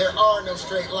 There are no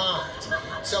straight lines.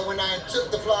 So when I took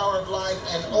the flower of life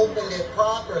and opened it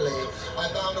properly, I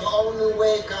found a whole new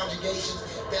wave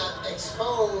conjugations that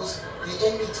expose the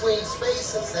in-between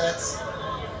spaces.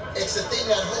 It's the thing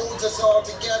that holds us all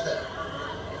together.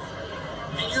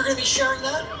 And you're going to be sharing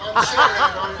that? I'm sharing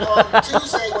that on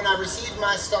Tuesday when I receive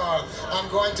my star. I'm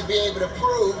going to be able to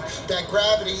prove that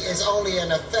gravity is only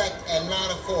an effect and not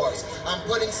a force. I'm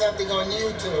putting something on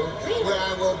YouTube where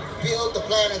I will build the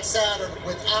planet Saturn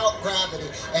without gravity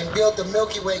and build the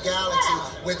Milky Way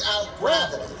galaxy without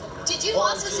gravity. Did you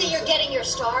also say you're getting your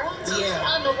star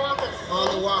on the Walk of Fame?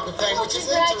 On the Walk of Fame, which is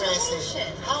interesting.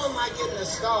 How am I getting a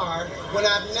star when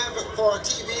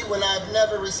I've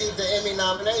never received an Emmy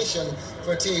nomination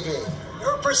for TV?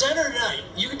 You're a presenter tonight.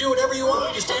 You can do whatever you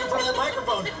want. You stand in front of that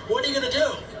microphone. What are you going to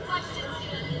do?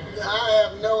 I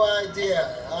have no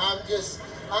idea. I'm just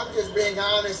being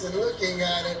honest and looking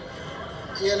at it.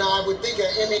 I would think an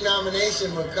Emmy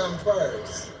nomination would come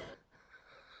first.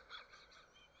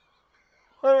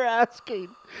 We're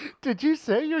asking, did you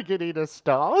say you're getting a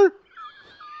star?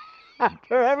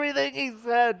 After everything he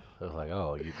said. I was like,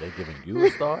 oh, they giving you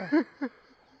a star?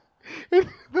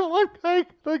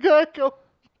 The guy goes,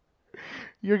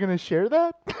 you're going to share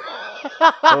that?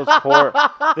 Those poor.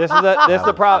 This is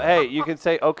the problem. Hey, you can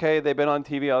say, okay, they've been on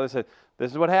TV. All this. This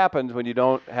is what happens when you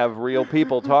don't have real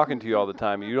people talking to you all the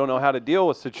time. You don't know how to deal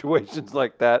with situations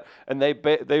like that, and they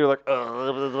were like,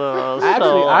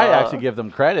 I actually give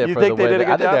them credit You for think the they way did a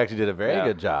good I think job? they actually did a very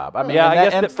good job. I mean, yeah, in I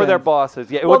that guess that for their instance-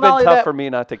 bosses, it Well, would have not been only tough that- for me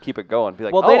not to keep it going. Be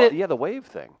like, Well, they did- yeah, the wave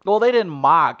thing. Well, they didn't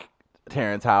mock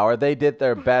Terrence Howard. They did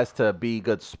their best to be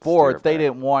good sports. They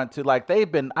didn't want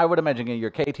to, I would imagine in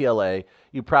your KTLA,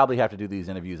 you probably have to do these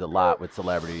interviews a lot with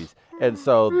celebrities. And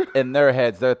so in their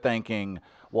heads, they're thinking,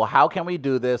 well, how can we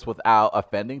do this without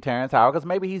offending Terrence Howard? Because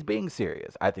maybe he's being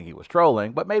serious. I think he was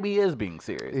trolling, but maybe he is being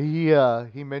serious.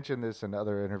 He mentioned this in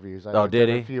other interviews. I Oh, think did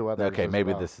in he? A few others Okay, as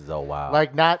maybe well. this is, oh, wow.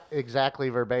 Like, not exactly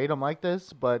verbatim like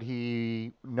this, but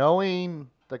knowing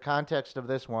the context of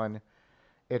this one,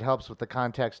 it helps with the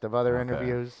context of other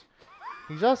interviews.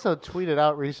 He's also tweeted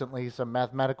out recently some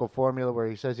mathematical formula where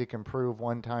he says he can prove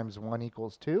 1 × 1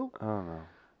 = 2. I don't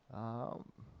know.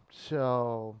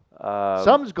 So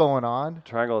something's going on.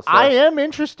 Triangle of I Celsius. am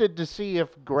interested to see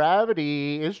if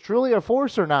gravity is truly a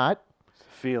force or not.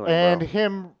 Feeling, And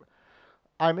bro.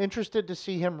 I'm interested to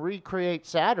see him recreate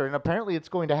Saturn. Apparently it's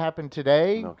going to happen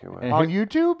today Okay, wait. And on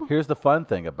YouTube. Here's the fun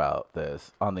thing about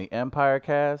this. On the Empire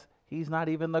cast, he's not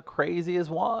even the craziest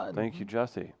one. Thank you,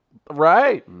 Jussie.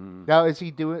 Right. Now, is he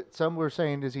doing? Some were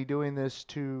saying, is he doing this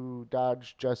to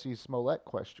dodge Jussie Smollett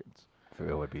questions?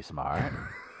 It would be smart.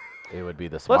 It would be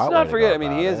the smart Let's way not to forget. go I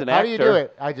mean, about he is it. an How actor. do you do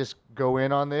it? I just go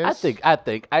in on this.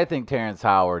 I think Terrence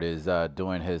Howard is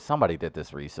doing his. Somebody did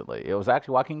this recently. It was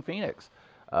actually Joaquin Phoenix.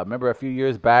 Remember a few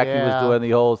years back, he was Yeah. doing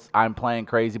the whole "I'm playing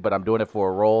crazy, but I'm doing it for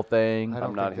a role" thing. I don't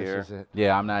I'm not think here. This is it.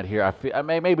 Yeah, I'm not here.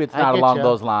 Maybe it's I not get along ya.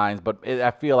 those lines, but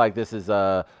I feel like this is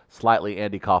slightly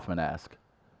Andy Kaufman-esque.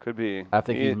 Could be. I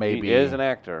think he may be- He is an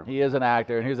actor. He is an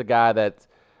actor, and here's a guy that's.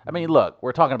 I mean, look,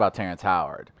 we're talking about Terrence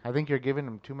Howard. I think you're giving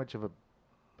him too much of a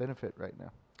benefit right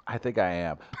now. I think I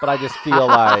am, but I just feel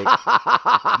like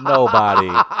nobody.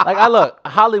 Like I look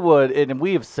Hollywood, and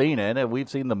we have seen it, and we've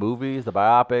seen the movies, the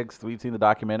biopics, we've seen the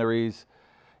documentaries.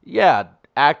 Yeah,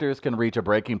 actors can reach a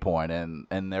breaking point, and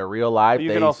in their real life, You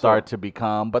they can also- start to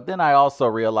become. But then I also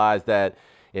realize that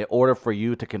in order for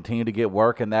you to continue to get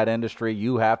work in that industry,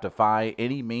 you have to find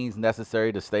any means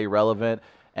necessary to stay relevant.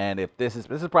 And if this is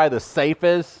probably the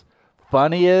safest,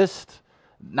 funniest,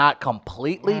 not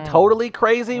completely, totally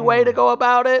crazy way to go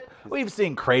about it. We've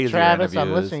seen crazy Travis, interviews.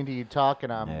 I'm listening to you talk,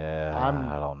 and Yeah,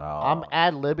 I don't know. I'm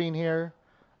ad-libbing here.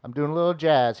 I'm doing a little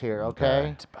jazz here,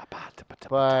 okay?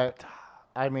 But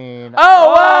I mean,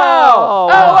 Oh wow! Oh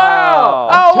wow!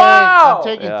 Oh wow! I'm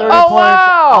taking Yeah. 30 Oh, points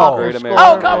wow! off Great your American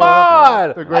score. Oh come Race.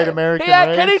 on! The Great American He had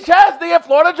Race. Kenny Chesney at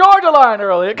Florida Georgia Line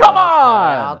earlier. Come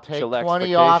I'll on! take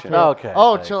 20 off. Chillaxification. Here. Okay,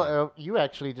 Oh, thank you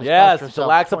actually just Yes, got yourself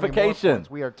 20 more chillaxification. points.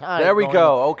 We are tied. There we going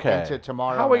go, okay. Into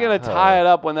tomorrow. How are we now. going to tie it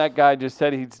up when that guy just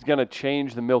said he's going to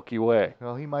change the Milky Way?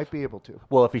 Well, he might be able to.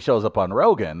 Well, if he shows up on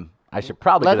Rogan, I should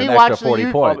probably Let get me an watch extra the 40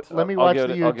 YouTube- points. Let me I'll watch get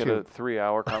the I'll get a YouTube.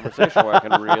 3-hour conversation where I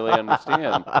can really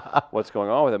understand what's going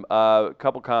on with him. A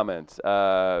couple comments.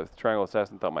 Triangle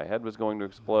Assassin thought my head was going to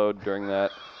explode during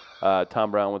that.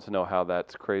 Tom Brown wants to know how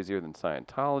that's crazier than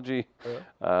Scientology.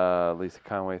 Lisa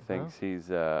Conway thinks he's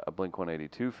a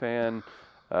Blink-182 fan.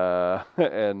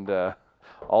 And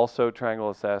also, Triangle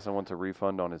Assassin wants a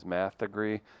refund on his math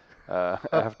degree.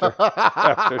 After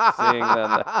seeing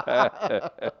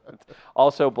them.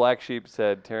 Also, Black Sheep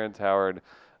said Terrence Howard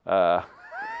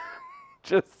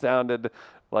just sounded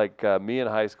like me in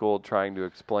high school trying to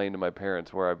explain to my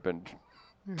parents where I've been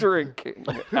drinking,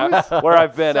 where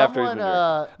I've been after he's been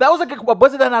Someone, drinking. That was a good.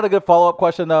 Wasn't that not a good follow-up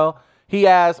question though? He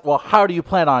asked, "Well, how do you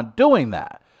plan on doing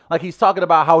that?" Like he's talking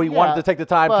about how he wanted Yeah, to take the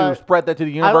time to but spread that to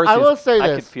the I universities. will say I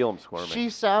this. could feel him squirming. She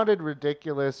sounded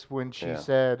ridiculous when she Yeah.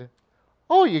 said,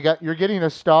 "Oh, you're getting a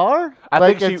star." I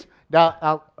like think she- it's,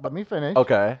 now. Let me finish.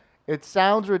 Okay. It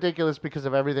sounds ridiculous because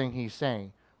of everything he's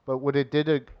saying, but what it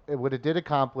did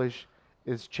accomplish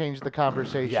is change the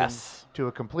conversation Yes. to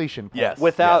a completion point. Yes.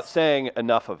 Without yes. saying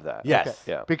enough of that. Yes.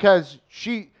 Yeah. Because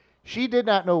she did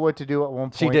not know what to do at one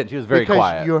point. She didn't. She was very because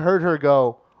quiet. You heard her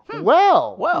go,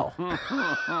 "Well," Well.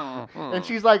 and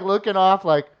she's like looking off,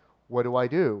 like, "What do I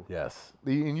do?" Yes.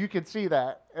 And you can see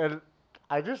that, and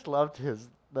I just loved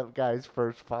the guy's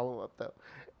first follow up though.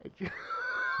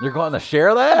 You're going to share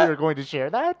You're that? going to share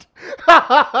that?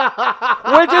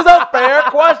 Which is a fair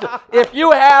question. If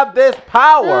you have this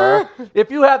power, if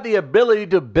you have the ability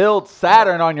to build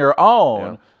Saturn on your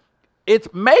own, it's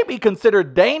maybe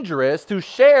considered dangerous to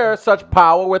share such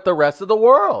power with the rest of the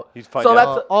world. He's fine So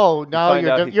now. that's. Oh, no, find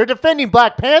out he- you're defending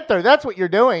Black Panther. That's what you're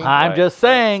doing. I'm Right. just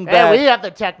saying Hey, that. we have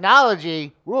the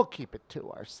technology. We'll keep it to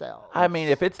ourselves. I mean,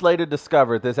 if it's later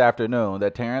discovered this afternoon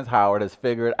that Terrence Howard has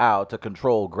figured out to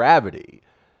control gravity,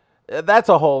 that's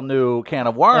a whole new can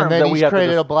of worms and then that we he's have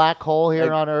created to a black hole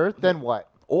here on Earth, then what?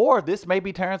 Or this may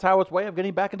be Terrence Howard's way of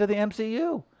getting back into the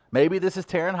MCU. Maybe this is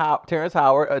Terrence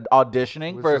Howard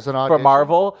auditioning This is an for audition?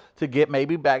 Marvel to get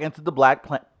maybe back into the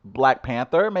Black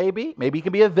Panther. Maybe he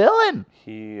can be a villain.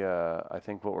 He, I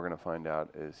think what we're going to find out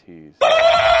is he's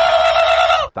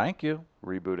Thank you.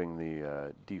 rebooting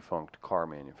the defunct car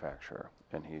manufacturer,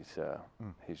 and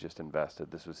he's just invested.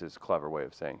 This was his clever way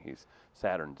of saying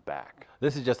Saturn's back.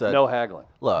 This is just a No haggling.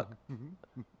 look.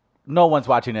 No one's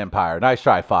watching Empire. Nice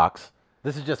try, Fox.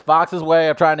 This is just Fox's way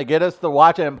of trying to get us to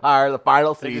watch Empire, the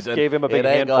final They season. just gave him a big It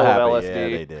ain't handful gonna of happen.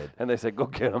 LSD, Yeah, they did. and they said, "Go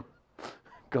get him,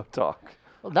 go talk."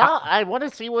 Well, now I want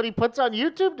to see what he puts on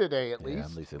YouTube today, at Yeah,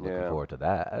 least. at least looking Yeah. forward to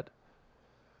that.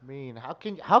 I mean, how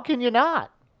can you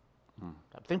not?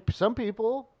 I think some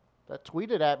people that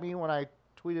tweeted at me when I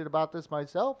tweeted about this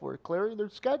myself were clearing their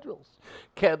schedules.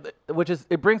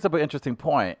 It brings up an interesting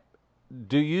point.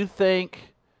 Do you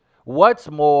think what's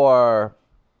more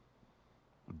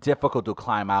difficult to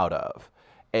climb out of,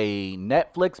 a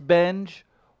Netflix binge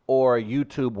or a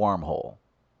YouTube wormhole?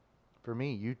 For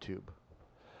me, YouTube.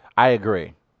 I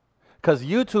agree, because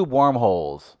YouTube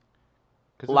wormholes,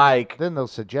 'Cause like then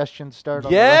those suggestions start.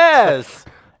 On yes,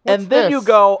 and What's then you this?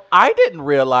 go, I didn't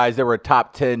realize there were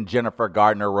top 10 Jennifer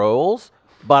Gardner roles,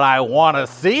 but I want to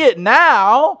see it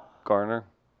now. Garner.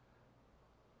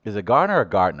 Is it Garner or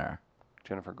Gardner?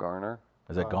 Jennifer Garner.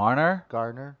 Is it Garner?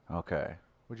 Garner. Okay.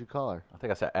 What'd you call her? I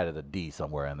think I said added a D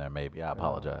somewhere in there. Maybe I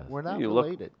apologize. We're not You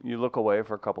related. look away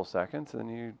for a couple seconds, and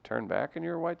then you turn back, and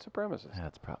you're a white supremacist.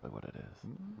 That's probably what it is.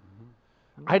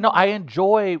 I know. I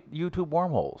enjoy YouTube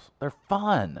wormholes. They're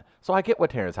fun. So I get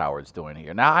what Terrence Howard's doing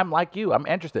here. Now, I'm like you. I'm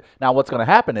interested. Now, what's going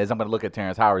to happen is I'm going to look at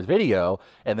Terrence Howard's video,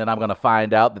 and then I'm going to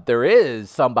find out that there is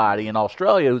somebody in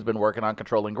Australia who's been working on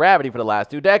controlling gravity for the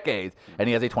last 2 decades, and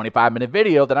he has a 25-minute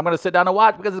video that I'm going to sit down and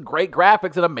watch because it's great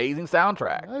graphics and amazing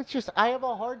soundtrack. It's just I have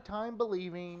a hard time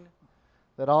believing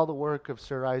that all the work of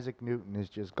Sir Isaac Newton is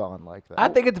just gone like that. I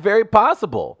think it's very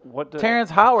possible. Terrence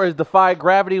Howard has defied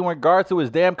gravity in regards to his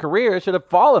damn career. It should have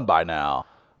fallen by now.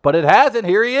 But it hasn't.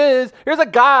 Here he is. Here's a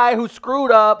guy who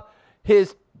screwed up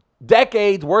his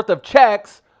decades worth of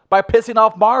checks by pissing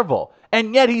off Marvel.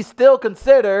 And yet he's still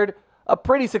considered a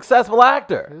pretty successful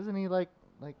actor. Isn't he like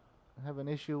have an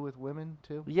issue with women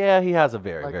too? Yeah, he has a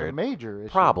very, Like very a major issue.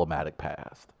 problematic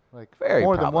past. Like Very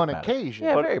more than one problematic. occasion.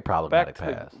 Yeah, But very problematic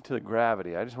back past. to the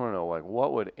gravity. I just want to know, like,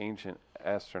 what would ancient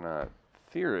astronaut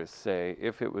theorists say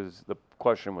if it was the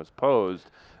question was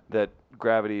posed that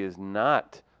gravity is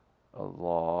not a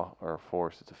law or a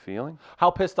force, it's a feeling? How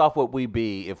pissed off would we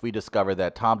be if we discovered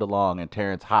that Tom DeLonge and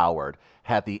Terrence Howard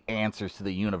had the answers to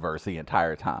the universe the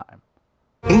entire time?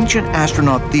 Ancient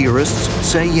astronaut theorists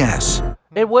say yes.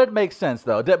 It would make sense,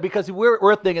 though, because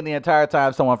we're thinking the entire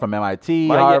time someone from MIT,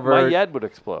 My Harvard. head would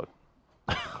explode.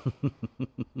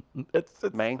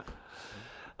 it's Man.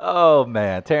 Oh,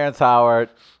 man. Terrence Howard,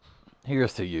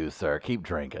 here's to you, sir. Keep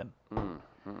drinking.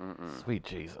 Sweet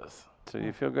Jesus. So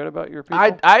you feel good about your people?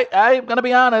 I'm going to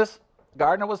be honest.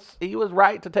 Gardner was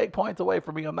right to take points away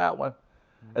from me on that one.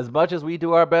 As much as we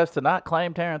do our best to not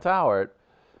claim Terrence Howard,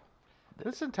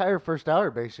 This entire first hour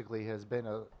basically has been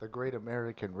the great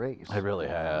American race. it really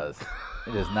has.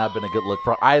 It has not been a good look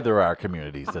for either of our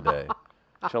communities today.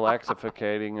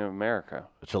 Chillaxificating America.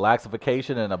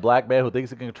 Chillaxification and a black man who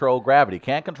thinks he can control gravity.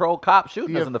 Can't control cops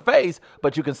shooting us in the face,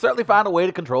 but you can certainly find a way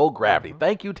to control gravity.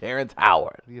 Thank you, Terrence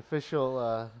Howard. The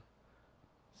official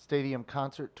stadium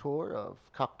concert tour of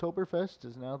Cocktoberfest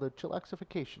is now the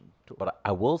Chillaxification tour. But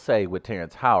I will say with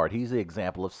Terrence Howard, he's the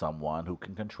example of someone who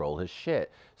can control his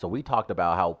shit. So we talked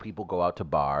about how people go out to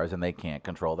bars and they can't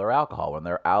control their alcohol. When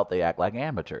they're out, they act like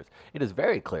amateurs. It is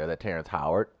very clear that Terrence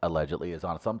Howard allegedly is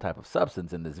on some type of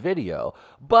substance in this video,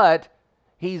 but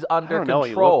he's under I don't know.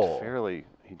 control. He looked fairly.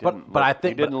 He But didn't. I look,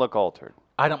 think- he didn't look altered.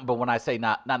 I don't. But when I say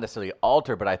not necessarily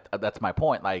altered, but that's my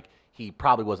point. Like he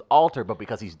probably was altered, but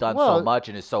because he's done so much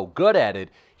and is so good at it,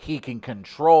 he can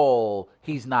control.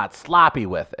 He's not sloppy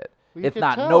with it. Well, you It's can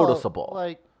not tell, noticeable.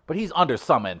 like- but he's under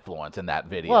some influence in that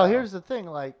video. Well, here's the thing,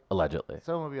 like allegedly.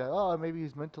 someone will be like, oh, maybe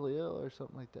he's mentally ill or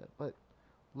something like that. But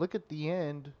look at the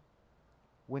end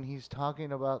when he's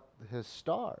talking about his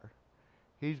star.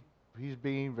 He's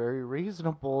being very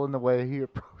reasonable in the way he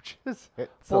approaches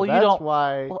it. So Well, you that's don't-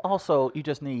 why. Well, also you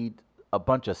just need a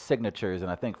bunch of signatures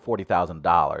and I think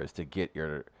 $40,000 to get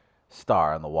your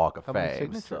star on the Walk of How many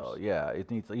Fame. So signatures? yeah, it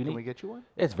needs. You Can need. we get you one?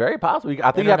 It's very possible.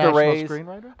 I think you have to International raise.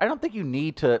 screenwriter? I don't think you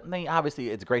need to. I mean, obviously,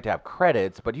 it's great to have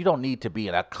credits, but you don't need to be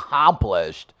an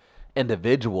accomplished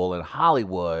individual in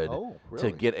Hollywood Oh, to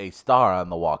really? get a star on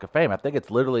the Walk of Fame. I think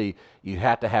it's literally you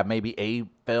have to have maybe a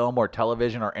film or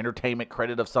television or entertainment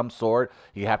credit of some sort.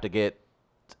 You have to get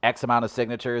X amount of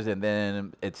signatures, and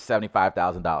then it's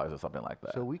 $75,000 or something like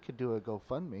that. So we could do a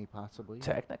GoFundMe possibly.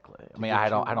 Technically, I To mean, get I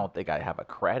don't. you I don't think I have a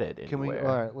credit Can we? anywhere.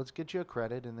 All right, let's get you a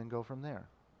credit and then go from there.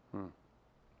 How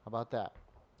about that?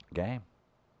 Game.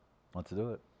 Let's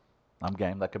do it. I'm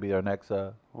game. That could be our next.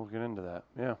 We'll get into that.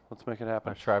 Yeah, let's make it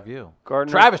happen. Treview.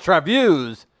 Gardner, Travis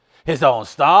Treviews, his own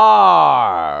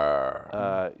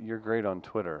star. you're great on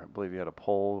Twitter. I believe you had a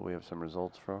poll. We have some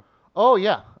results from. Oh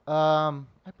yeah.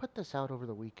 I put this out over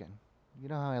the weekend. You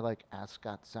know how I like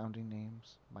Ascot sounding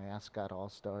names? My Ascot All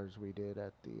Stars we did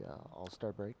at the All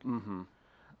Star break. Mm-hmm.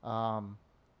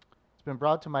 It's been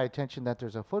brought to my attention that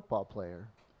there's a football player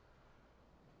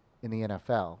in the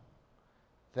NFL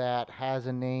that has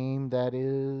a name that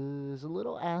is a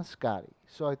little Ascot-y.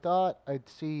 So I thought I'd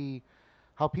see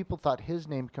how people thought his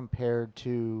name compared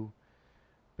to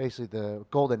basically the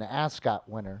Golden Ascot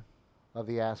winner of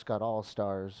the Ascot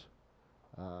All-Stars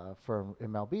for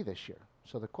MLB this year.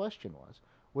 So the question was,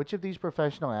 which of these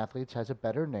professional athletes has a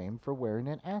better name for wearing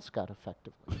an ascot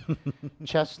effectively?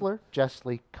 Chesler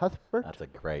Chesley Cuthbert That's a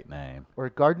great name. or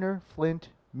Gardner Flint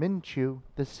Minshew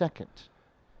II?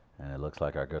 And it looks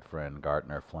like our good friend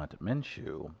Gardner Flint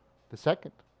Minshew, The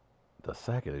second. the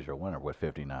second, is your winner with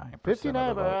 59%. 59,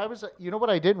 of the but vote. I was, you know what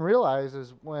I didn't realize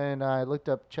is when I looked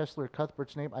up Chesler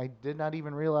Cuthbert's name, I did not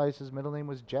even realize his middle name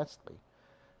was Chesley.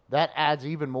 that adds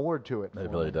even more to it. It for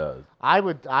really me. does. I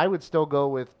would still go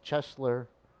with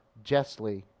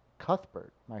Chesley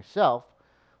Cuthbert myself,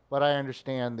 but I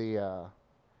understand the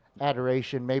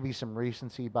adoration, maybe some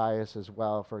recency bias as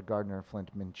well for Gardner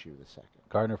Flint Minshew II.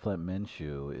 Gardner Flint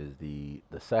Minshew is the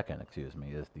second, is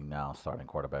the now starting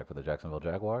quarterback for the Jacksonville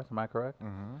Jaguars. Am I correct?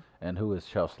 Mm-hmm. And who is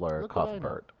Chesley Look what I know.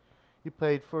 Cuthbert? He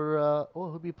played for,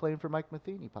 he'll be playing for Mike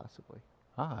Matheny possibly.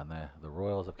 Ah, and the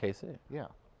Royals of KC. Yeah.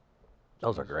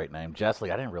 Those are great names.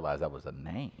 Jessley, I didn't realize that was a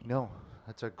name. No,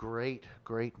 that's a great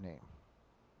name.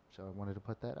 So I wanted to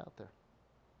put that out there.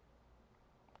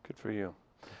 Good for you.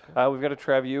 We've got a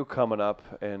Travu coming up,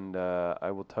 and I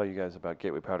will tell you guys about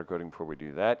Gateway Powder Coating before we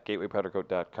do that.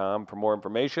 GatewayPowderCoat.com for more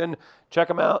information. Check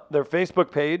them out. Their Facebook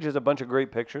page has a bunch of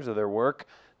great pictures of their work.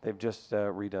 They've just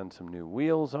redone some new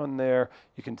wheels on there.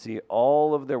 You can see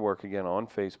all of their work again on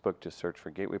Facebook. Just search for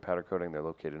Gateway Powder Coating. They're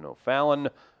located in O'Fallon,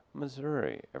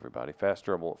 Missouri. Everybody, fast,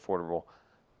 durable, affordable,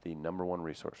 the #1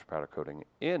 resource for powder coating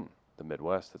in the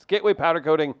Midwest. That's Gateway Powder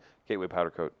Coating,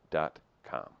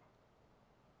 GatewayPowderCoat.com.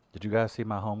 Did you guys see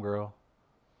my homegirl,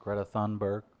 Greta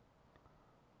Thunberg?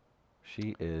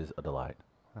 She is a delight.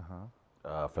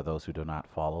 For those who do not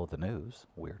follow the news,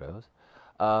 weirdos.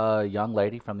 Young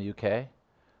lady from the UK.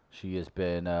 She has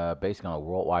been basically on a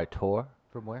worldwide tour.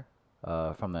 From where?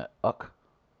 From the UC,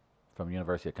 from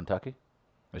University of Kentucky.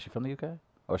 Is she from the UK?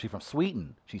 Or is she from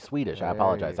Sweden? She's Swedish. I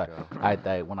apologize.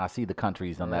 When I see the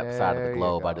countries on that side of the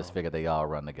globe, I just figure they all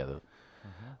run together.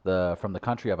 From the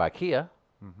country of IKEA.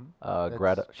 That's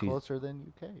Greta, closer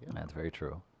than UK. Yeah. That's very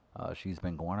true. She's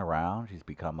been going around. She's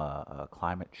become a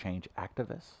climate change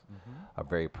activist, a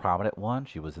very prominent one.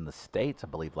 She was in the States, I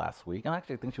believe, last week. And I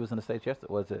actually think she was in the States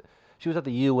yesterday. She was at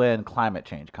the UN Climate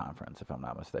Change Conference, if I'm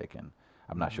not mistaken.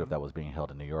 I'm not sure if that was being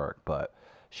held in New York, but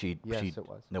Yes, it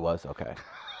was. It was? Okay.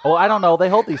 Well, I don't know. They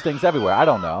hold these things everywhere. I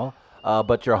don't know.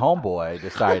 But your homeboy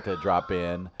decided to drop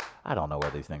in. I don't know where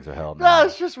these things are held No, now.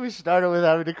 it's just we started with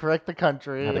having to correct the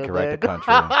country. Had to and correct the then-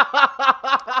 country.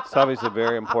 It's obviously a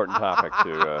very important topic to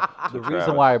The Travis.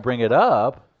 reason why I bring it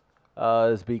up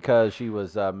is because she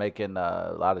was making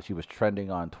she was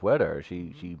trending on Twitter.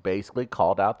 She basically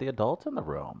called out the adults in the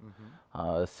room,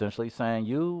 essentially saying,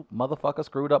 "You motherfucker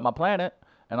screwed up my planet,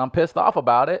 and I'm pissed off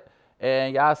about it.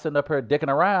 And y'all sitting up here dicking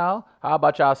around. How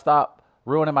about y'all stop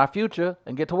ruining my future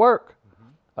and get to work?"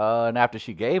 And after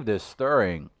she gave this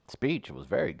stirring speech, it was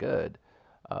very good.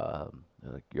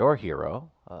 Your hero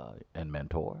and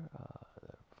mentor,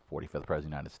 45th President of the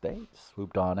United States,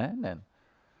 swooped on in and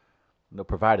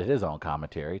provided his own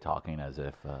commentary, talking as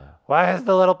if... Why does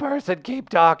the little person keep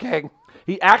talking?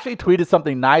 He actually tweeted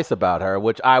something nice about her,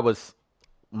 which I was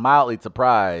mildly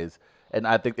surprised. And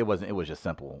I think it was just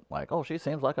simple. Like, oh, she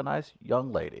seems like a nice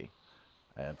young lady.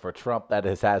 And for Trump, that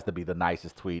has to be the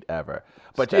nicest tweet ever.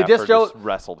 But Stafford it just shows...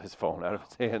 wrestled his phone out of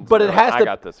his hands. But it They're has like, to. I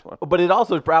got this one. But it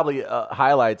also probably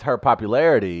highlights her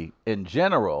popularity in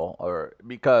general, or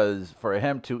because for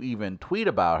him to even tweet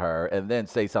about her and then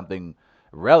say something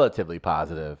relatively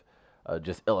positive,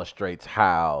 just illustrates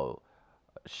how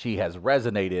she has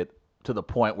resonated to the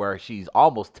point where she's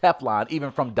almost Teflon,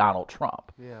 even from Donald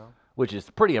Trump. Yeah. Which is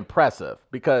pretty impressive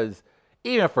because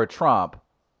even for Trump,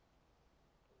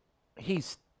 he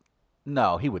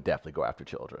would definitely go after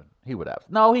children. He would have.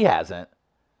 No, he hasn't.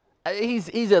 He's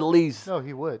at least. No,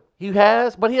 he would. He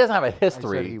has, but he doesn't have a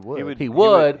history. I said he would. He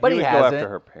would, but he go hasn't. after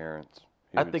her parents.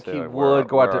 I would think say, he like, would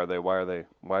go where after- are they? Why are they?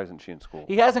 Why isn't she in school?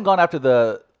 He hasn't gone after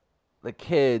the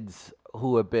kids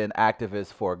who have been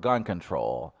activists for gun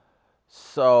control.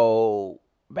 So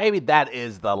maybe that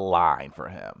is the line for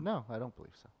him. No, I don't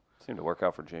believe so. Seemed to work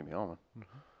out for Jamie Allman.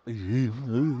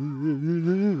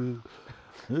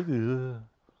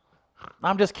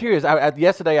 I'm just curious.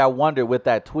 Yesterday I wondered with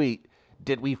that tweet,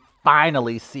 did we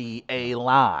finally see a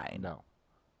line? No.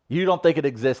 You don't think it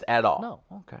exists at all? No.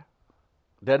 Okay.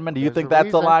 Deadman, do you There's think a that's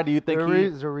a reason- lie? Do you think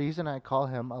There's a reason I call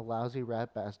him a lousy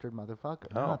rat bastard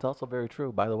motherfucker. No, it's also very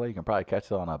true. By the way, you can probably catch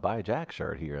it on a Buy Jack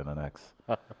shirt here in the next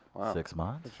Wow. 6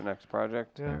 months. What's your next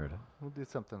project? Yeah, There it is. we'll do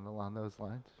something along those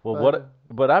lines. Well,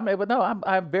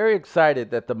 I'm very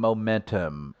excited that the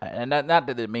momentum, and not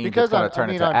that it means Because it's going to turn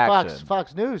into on action.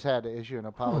 Fox News had to issue an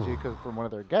apology from one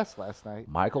of their guests last night.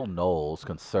 Michael Knowles,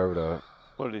 conservative,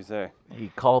 What did he say? he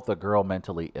called the girl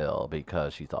mentally ill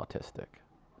because she's autistic.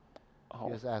 Oh.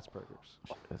 He has Asperger's.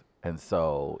 And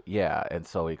so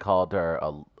he called her,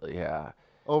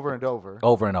 Over and over.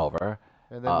 over and over.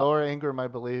 And then Laura Ingraham, I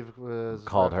believe, was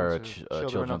called her reference to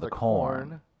Children of the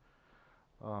Corn.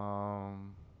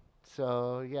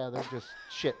 So, yeah, they're just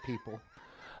shit people.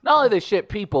 Not only they shit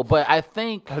people, but I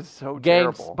think That's so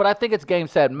games. terrible. But I think it's game,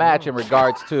 set, match in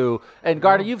regards to. And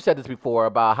Gardner, you've said this before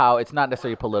about how it's not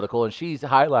necessarily political, and she's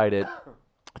highlighted.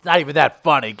 It's not even that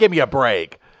funny. Give me a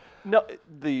break. No,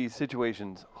 the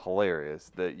situation's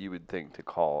hilarious that you would think to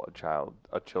call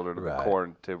a children of the Right.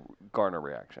 corn to garner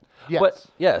reaction. Yes. But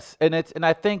yes, and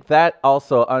I think that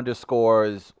also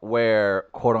underscores where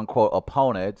quote unquote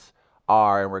opponents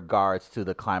are in regards to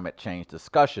the climate change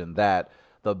discussion. That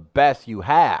the best you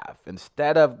have,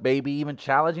 instead of maybe even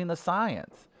challenging the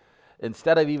science,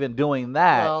 instead of even doing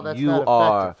that, Well, that's you not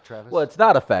are effective, Travis. well, it's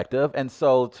not effective, and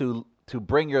so to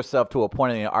bring yourself to a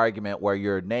point in an argument where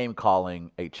you're name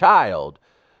calling a child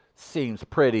seems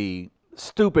pretty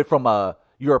stupid from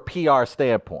your PR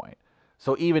standpoint.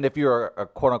 So even if you're a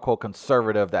quote unquote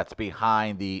conservative that's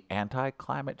behind the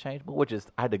anti-climate change, which is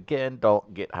I again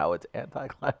don't get how it's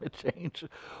anti-climate change,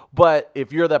 but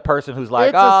if you're that person who's like,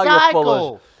 It's oh, a you're full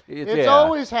of, cycle. It's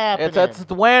always happening. It's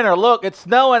winter. Look, it's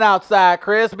snowing outside,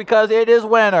 Chris, because it is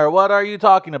winter. What are you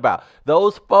talking about?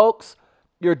 Those folks,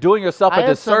 you're doing yourself a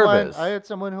disservice. I had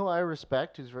someone who I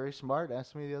respect, who's very smart,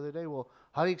 asked me the other day, "Well,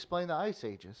 how do you explain the ice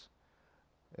ages?"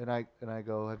 And I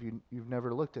go, you've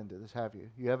never looked into this, have you?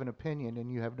 You have an opinion and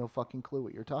you have no fucking clue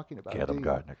what you're talking about. Get do him, you?"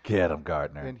 Gardner. Get him,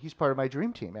 Gardner. And he's part of my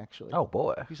dream team, actually. Oh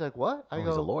boy. He's like, "What?" I Oh, go,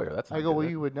 he's a lawyer. That's I not go, "Well,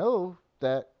 good. you would know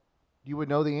that. You would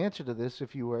know the answer to this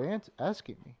if you were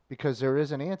asking me, because there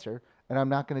is an answer, and I'm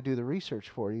not going to do the research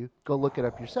for you. Go look it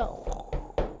up yourself.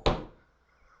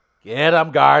 Get him,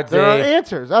 Guardsy. There are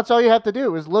answers. That's all you have to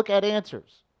do is look at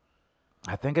answers."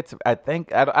 I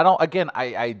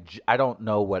don't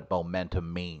know what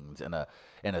momentum means in a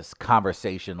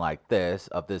conversation like this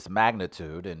of this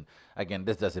magnitude. And again,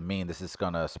 this doesn't mean this is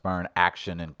going to spurn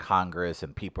action in Congress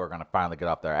and people are going to finally get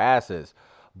off their asses.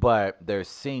 But there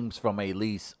seems, from at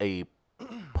least a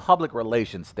public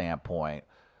relations standpoint,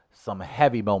 some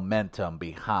heavy momentum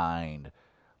behind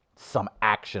some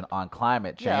action on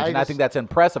climate change. Yeah, I think that's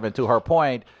impressive. And to her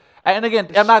point, and again,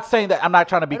 I'm not saying that I'm not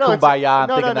trying to be No, kumbaya and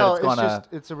no, thinking no, that it's going to.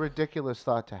 It's a ridiculous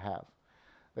thought to have,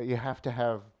 that you have to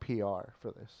have PR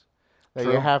for this. That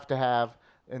True. you have to have,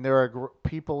 and there are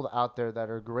people out there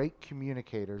that are great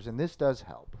communicators, and this does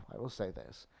help. I will say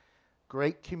this.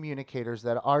 Great communicators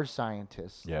that are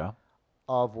scientists Yeah.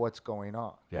 of what's going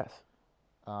on. Yes.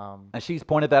 And she's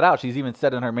pointed that out. She's even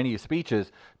said in her many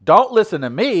speeches, don't listen to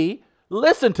me,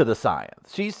 listen to the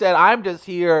science. She said, I'm just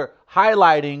here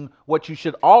highlighting what you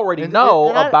should already know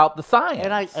about the science.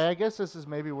 And I guess this is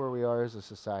maybe where we are as a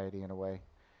society in a way.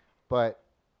 But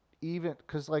even,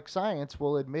 because like science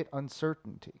will admit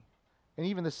uncertainty. And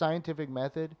even the scientific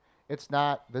method, it's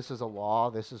not, this is a law,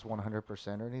 this is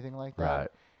 100% or anything like that.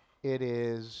 Right. It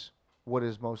is what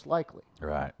is most likely.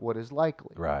 Right. What is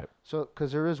likely. Right. So,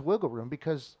 because there is wiggle room,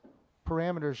 because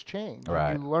parameters change. and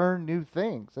Right. You learn new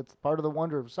things. That's part of the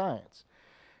wonder of science.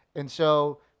 And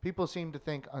so people seem to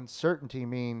think uncertainty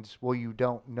means, well, you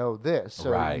don't know this,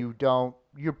 so Right. you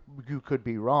could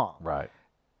be wrong. Right.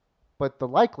 But the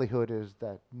likelihood is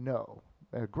that no.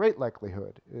 A great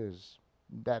likelihood is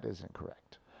that is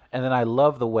incorrect. And then I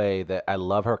love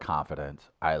her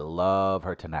confidence. I love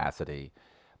her tenacity,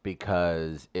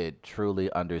 because it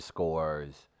truly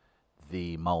underscores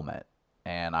the moment.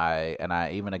 And I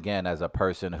even again, as a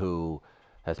person who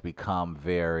has become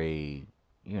very,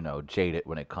 jaded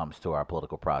when it comes to our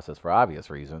political process for obvious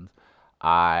reasons,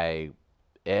 I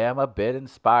am a bit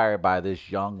inspired by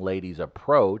this young lady's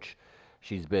approach.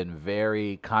 She's been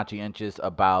very conscientious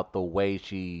about the way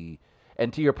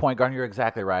and to your point, Gardner, you're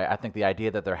exactly right. I think the idea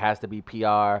that there has to be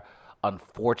PR,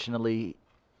 unfortunately,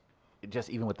 just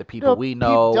even with the people we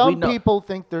know. Dumb people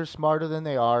think they're smarter than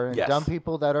they are, and Yes. dumb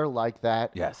people that are like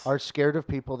that Yes. are scared of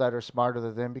people that are smarter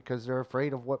than them because they're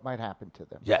afraid of what might happen to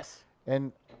them. Yes.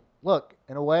 And look,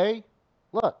 in a way,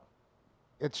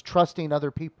 it's trusting other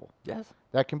people. Yes.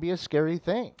 That can be a scary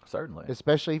thing, Certainly.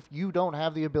 especially if you don't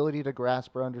have the ability to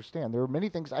grasp or understand. There are many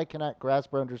things I cannot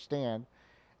grasp or understand,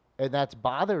 and that's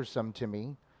bothersome to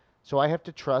me. So I have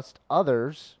to trust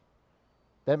others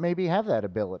that maybe have that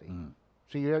ability.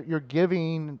 So you're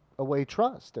giving away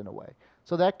trust in a way.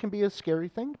 So that can be a scary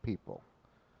thing to people.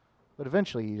 But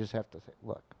eventually you just have to say,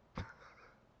 look,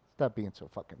 stop being so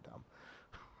fucking dumb.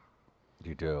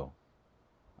 You do.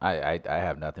 I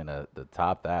have nothing to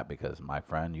top that, because, my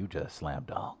friend, you just slam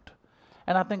dunked.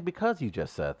 And I think because you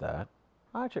just said that,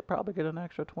 I should probably get an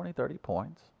extra 20, 30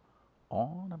 points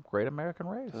on a Great American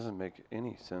Race. Doesn't make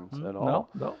any sense at all.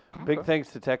 No. Big thanks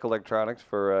to Tech Electronics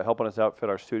for helping us outfit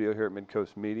our studio here at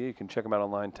Midcoast Media. You can check them out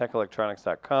online,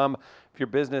 techelectronics.com. If your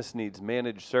business needs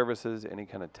managed services, any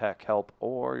kind of tech help,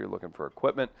 or you're looking for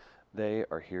equipment, they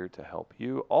are here to help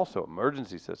you. Also,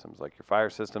 emergency systems like your fire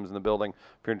systems in the building.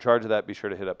 If you're in charge of that, be sure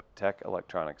to hit up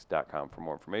techelectronics.com for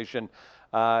more information.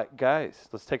 Guys,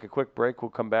 let's take a quick break.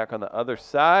 We'll come back on the other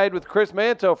side with Chris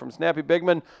Manto from Snappy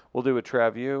Bigman. We'll do a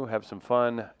Trav U, have some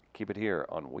fun. Keep it here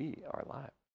on We Are Live.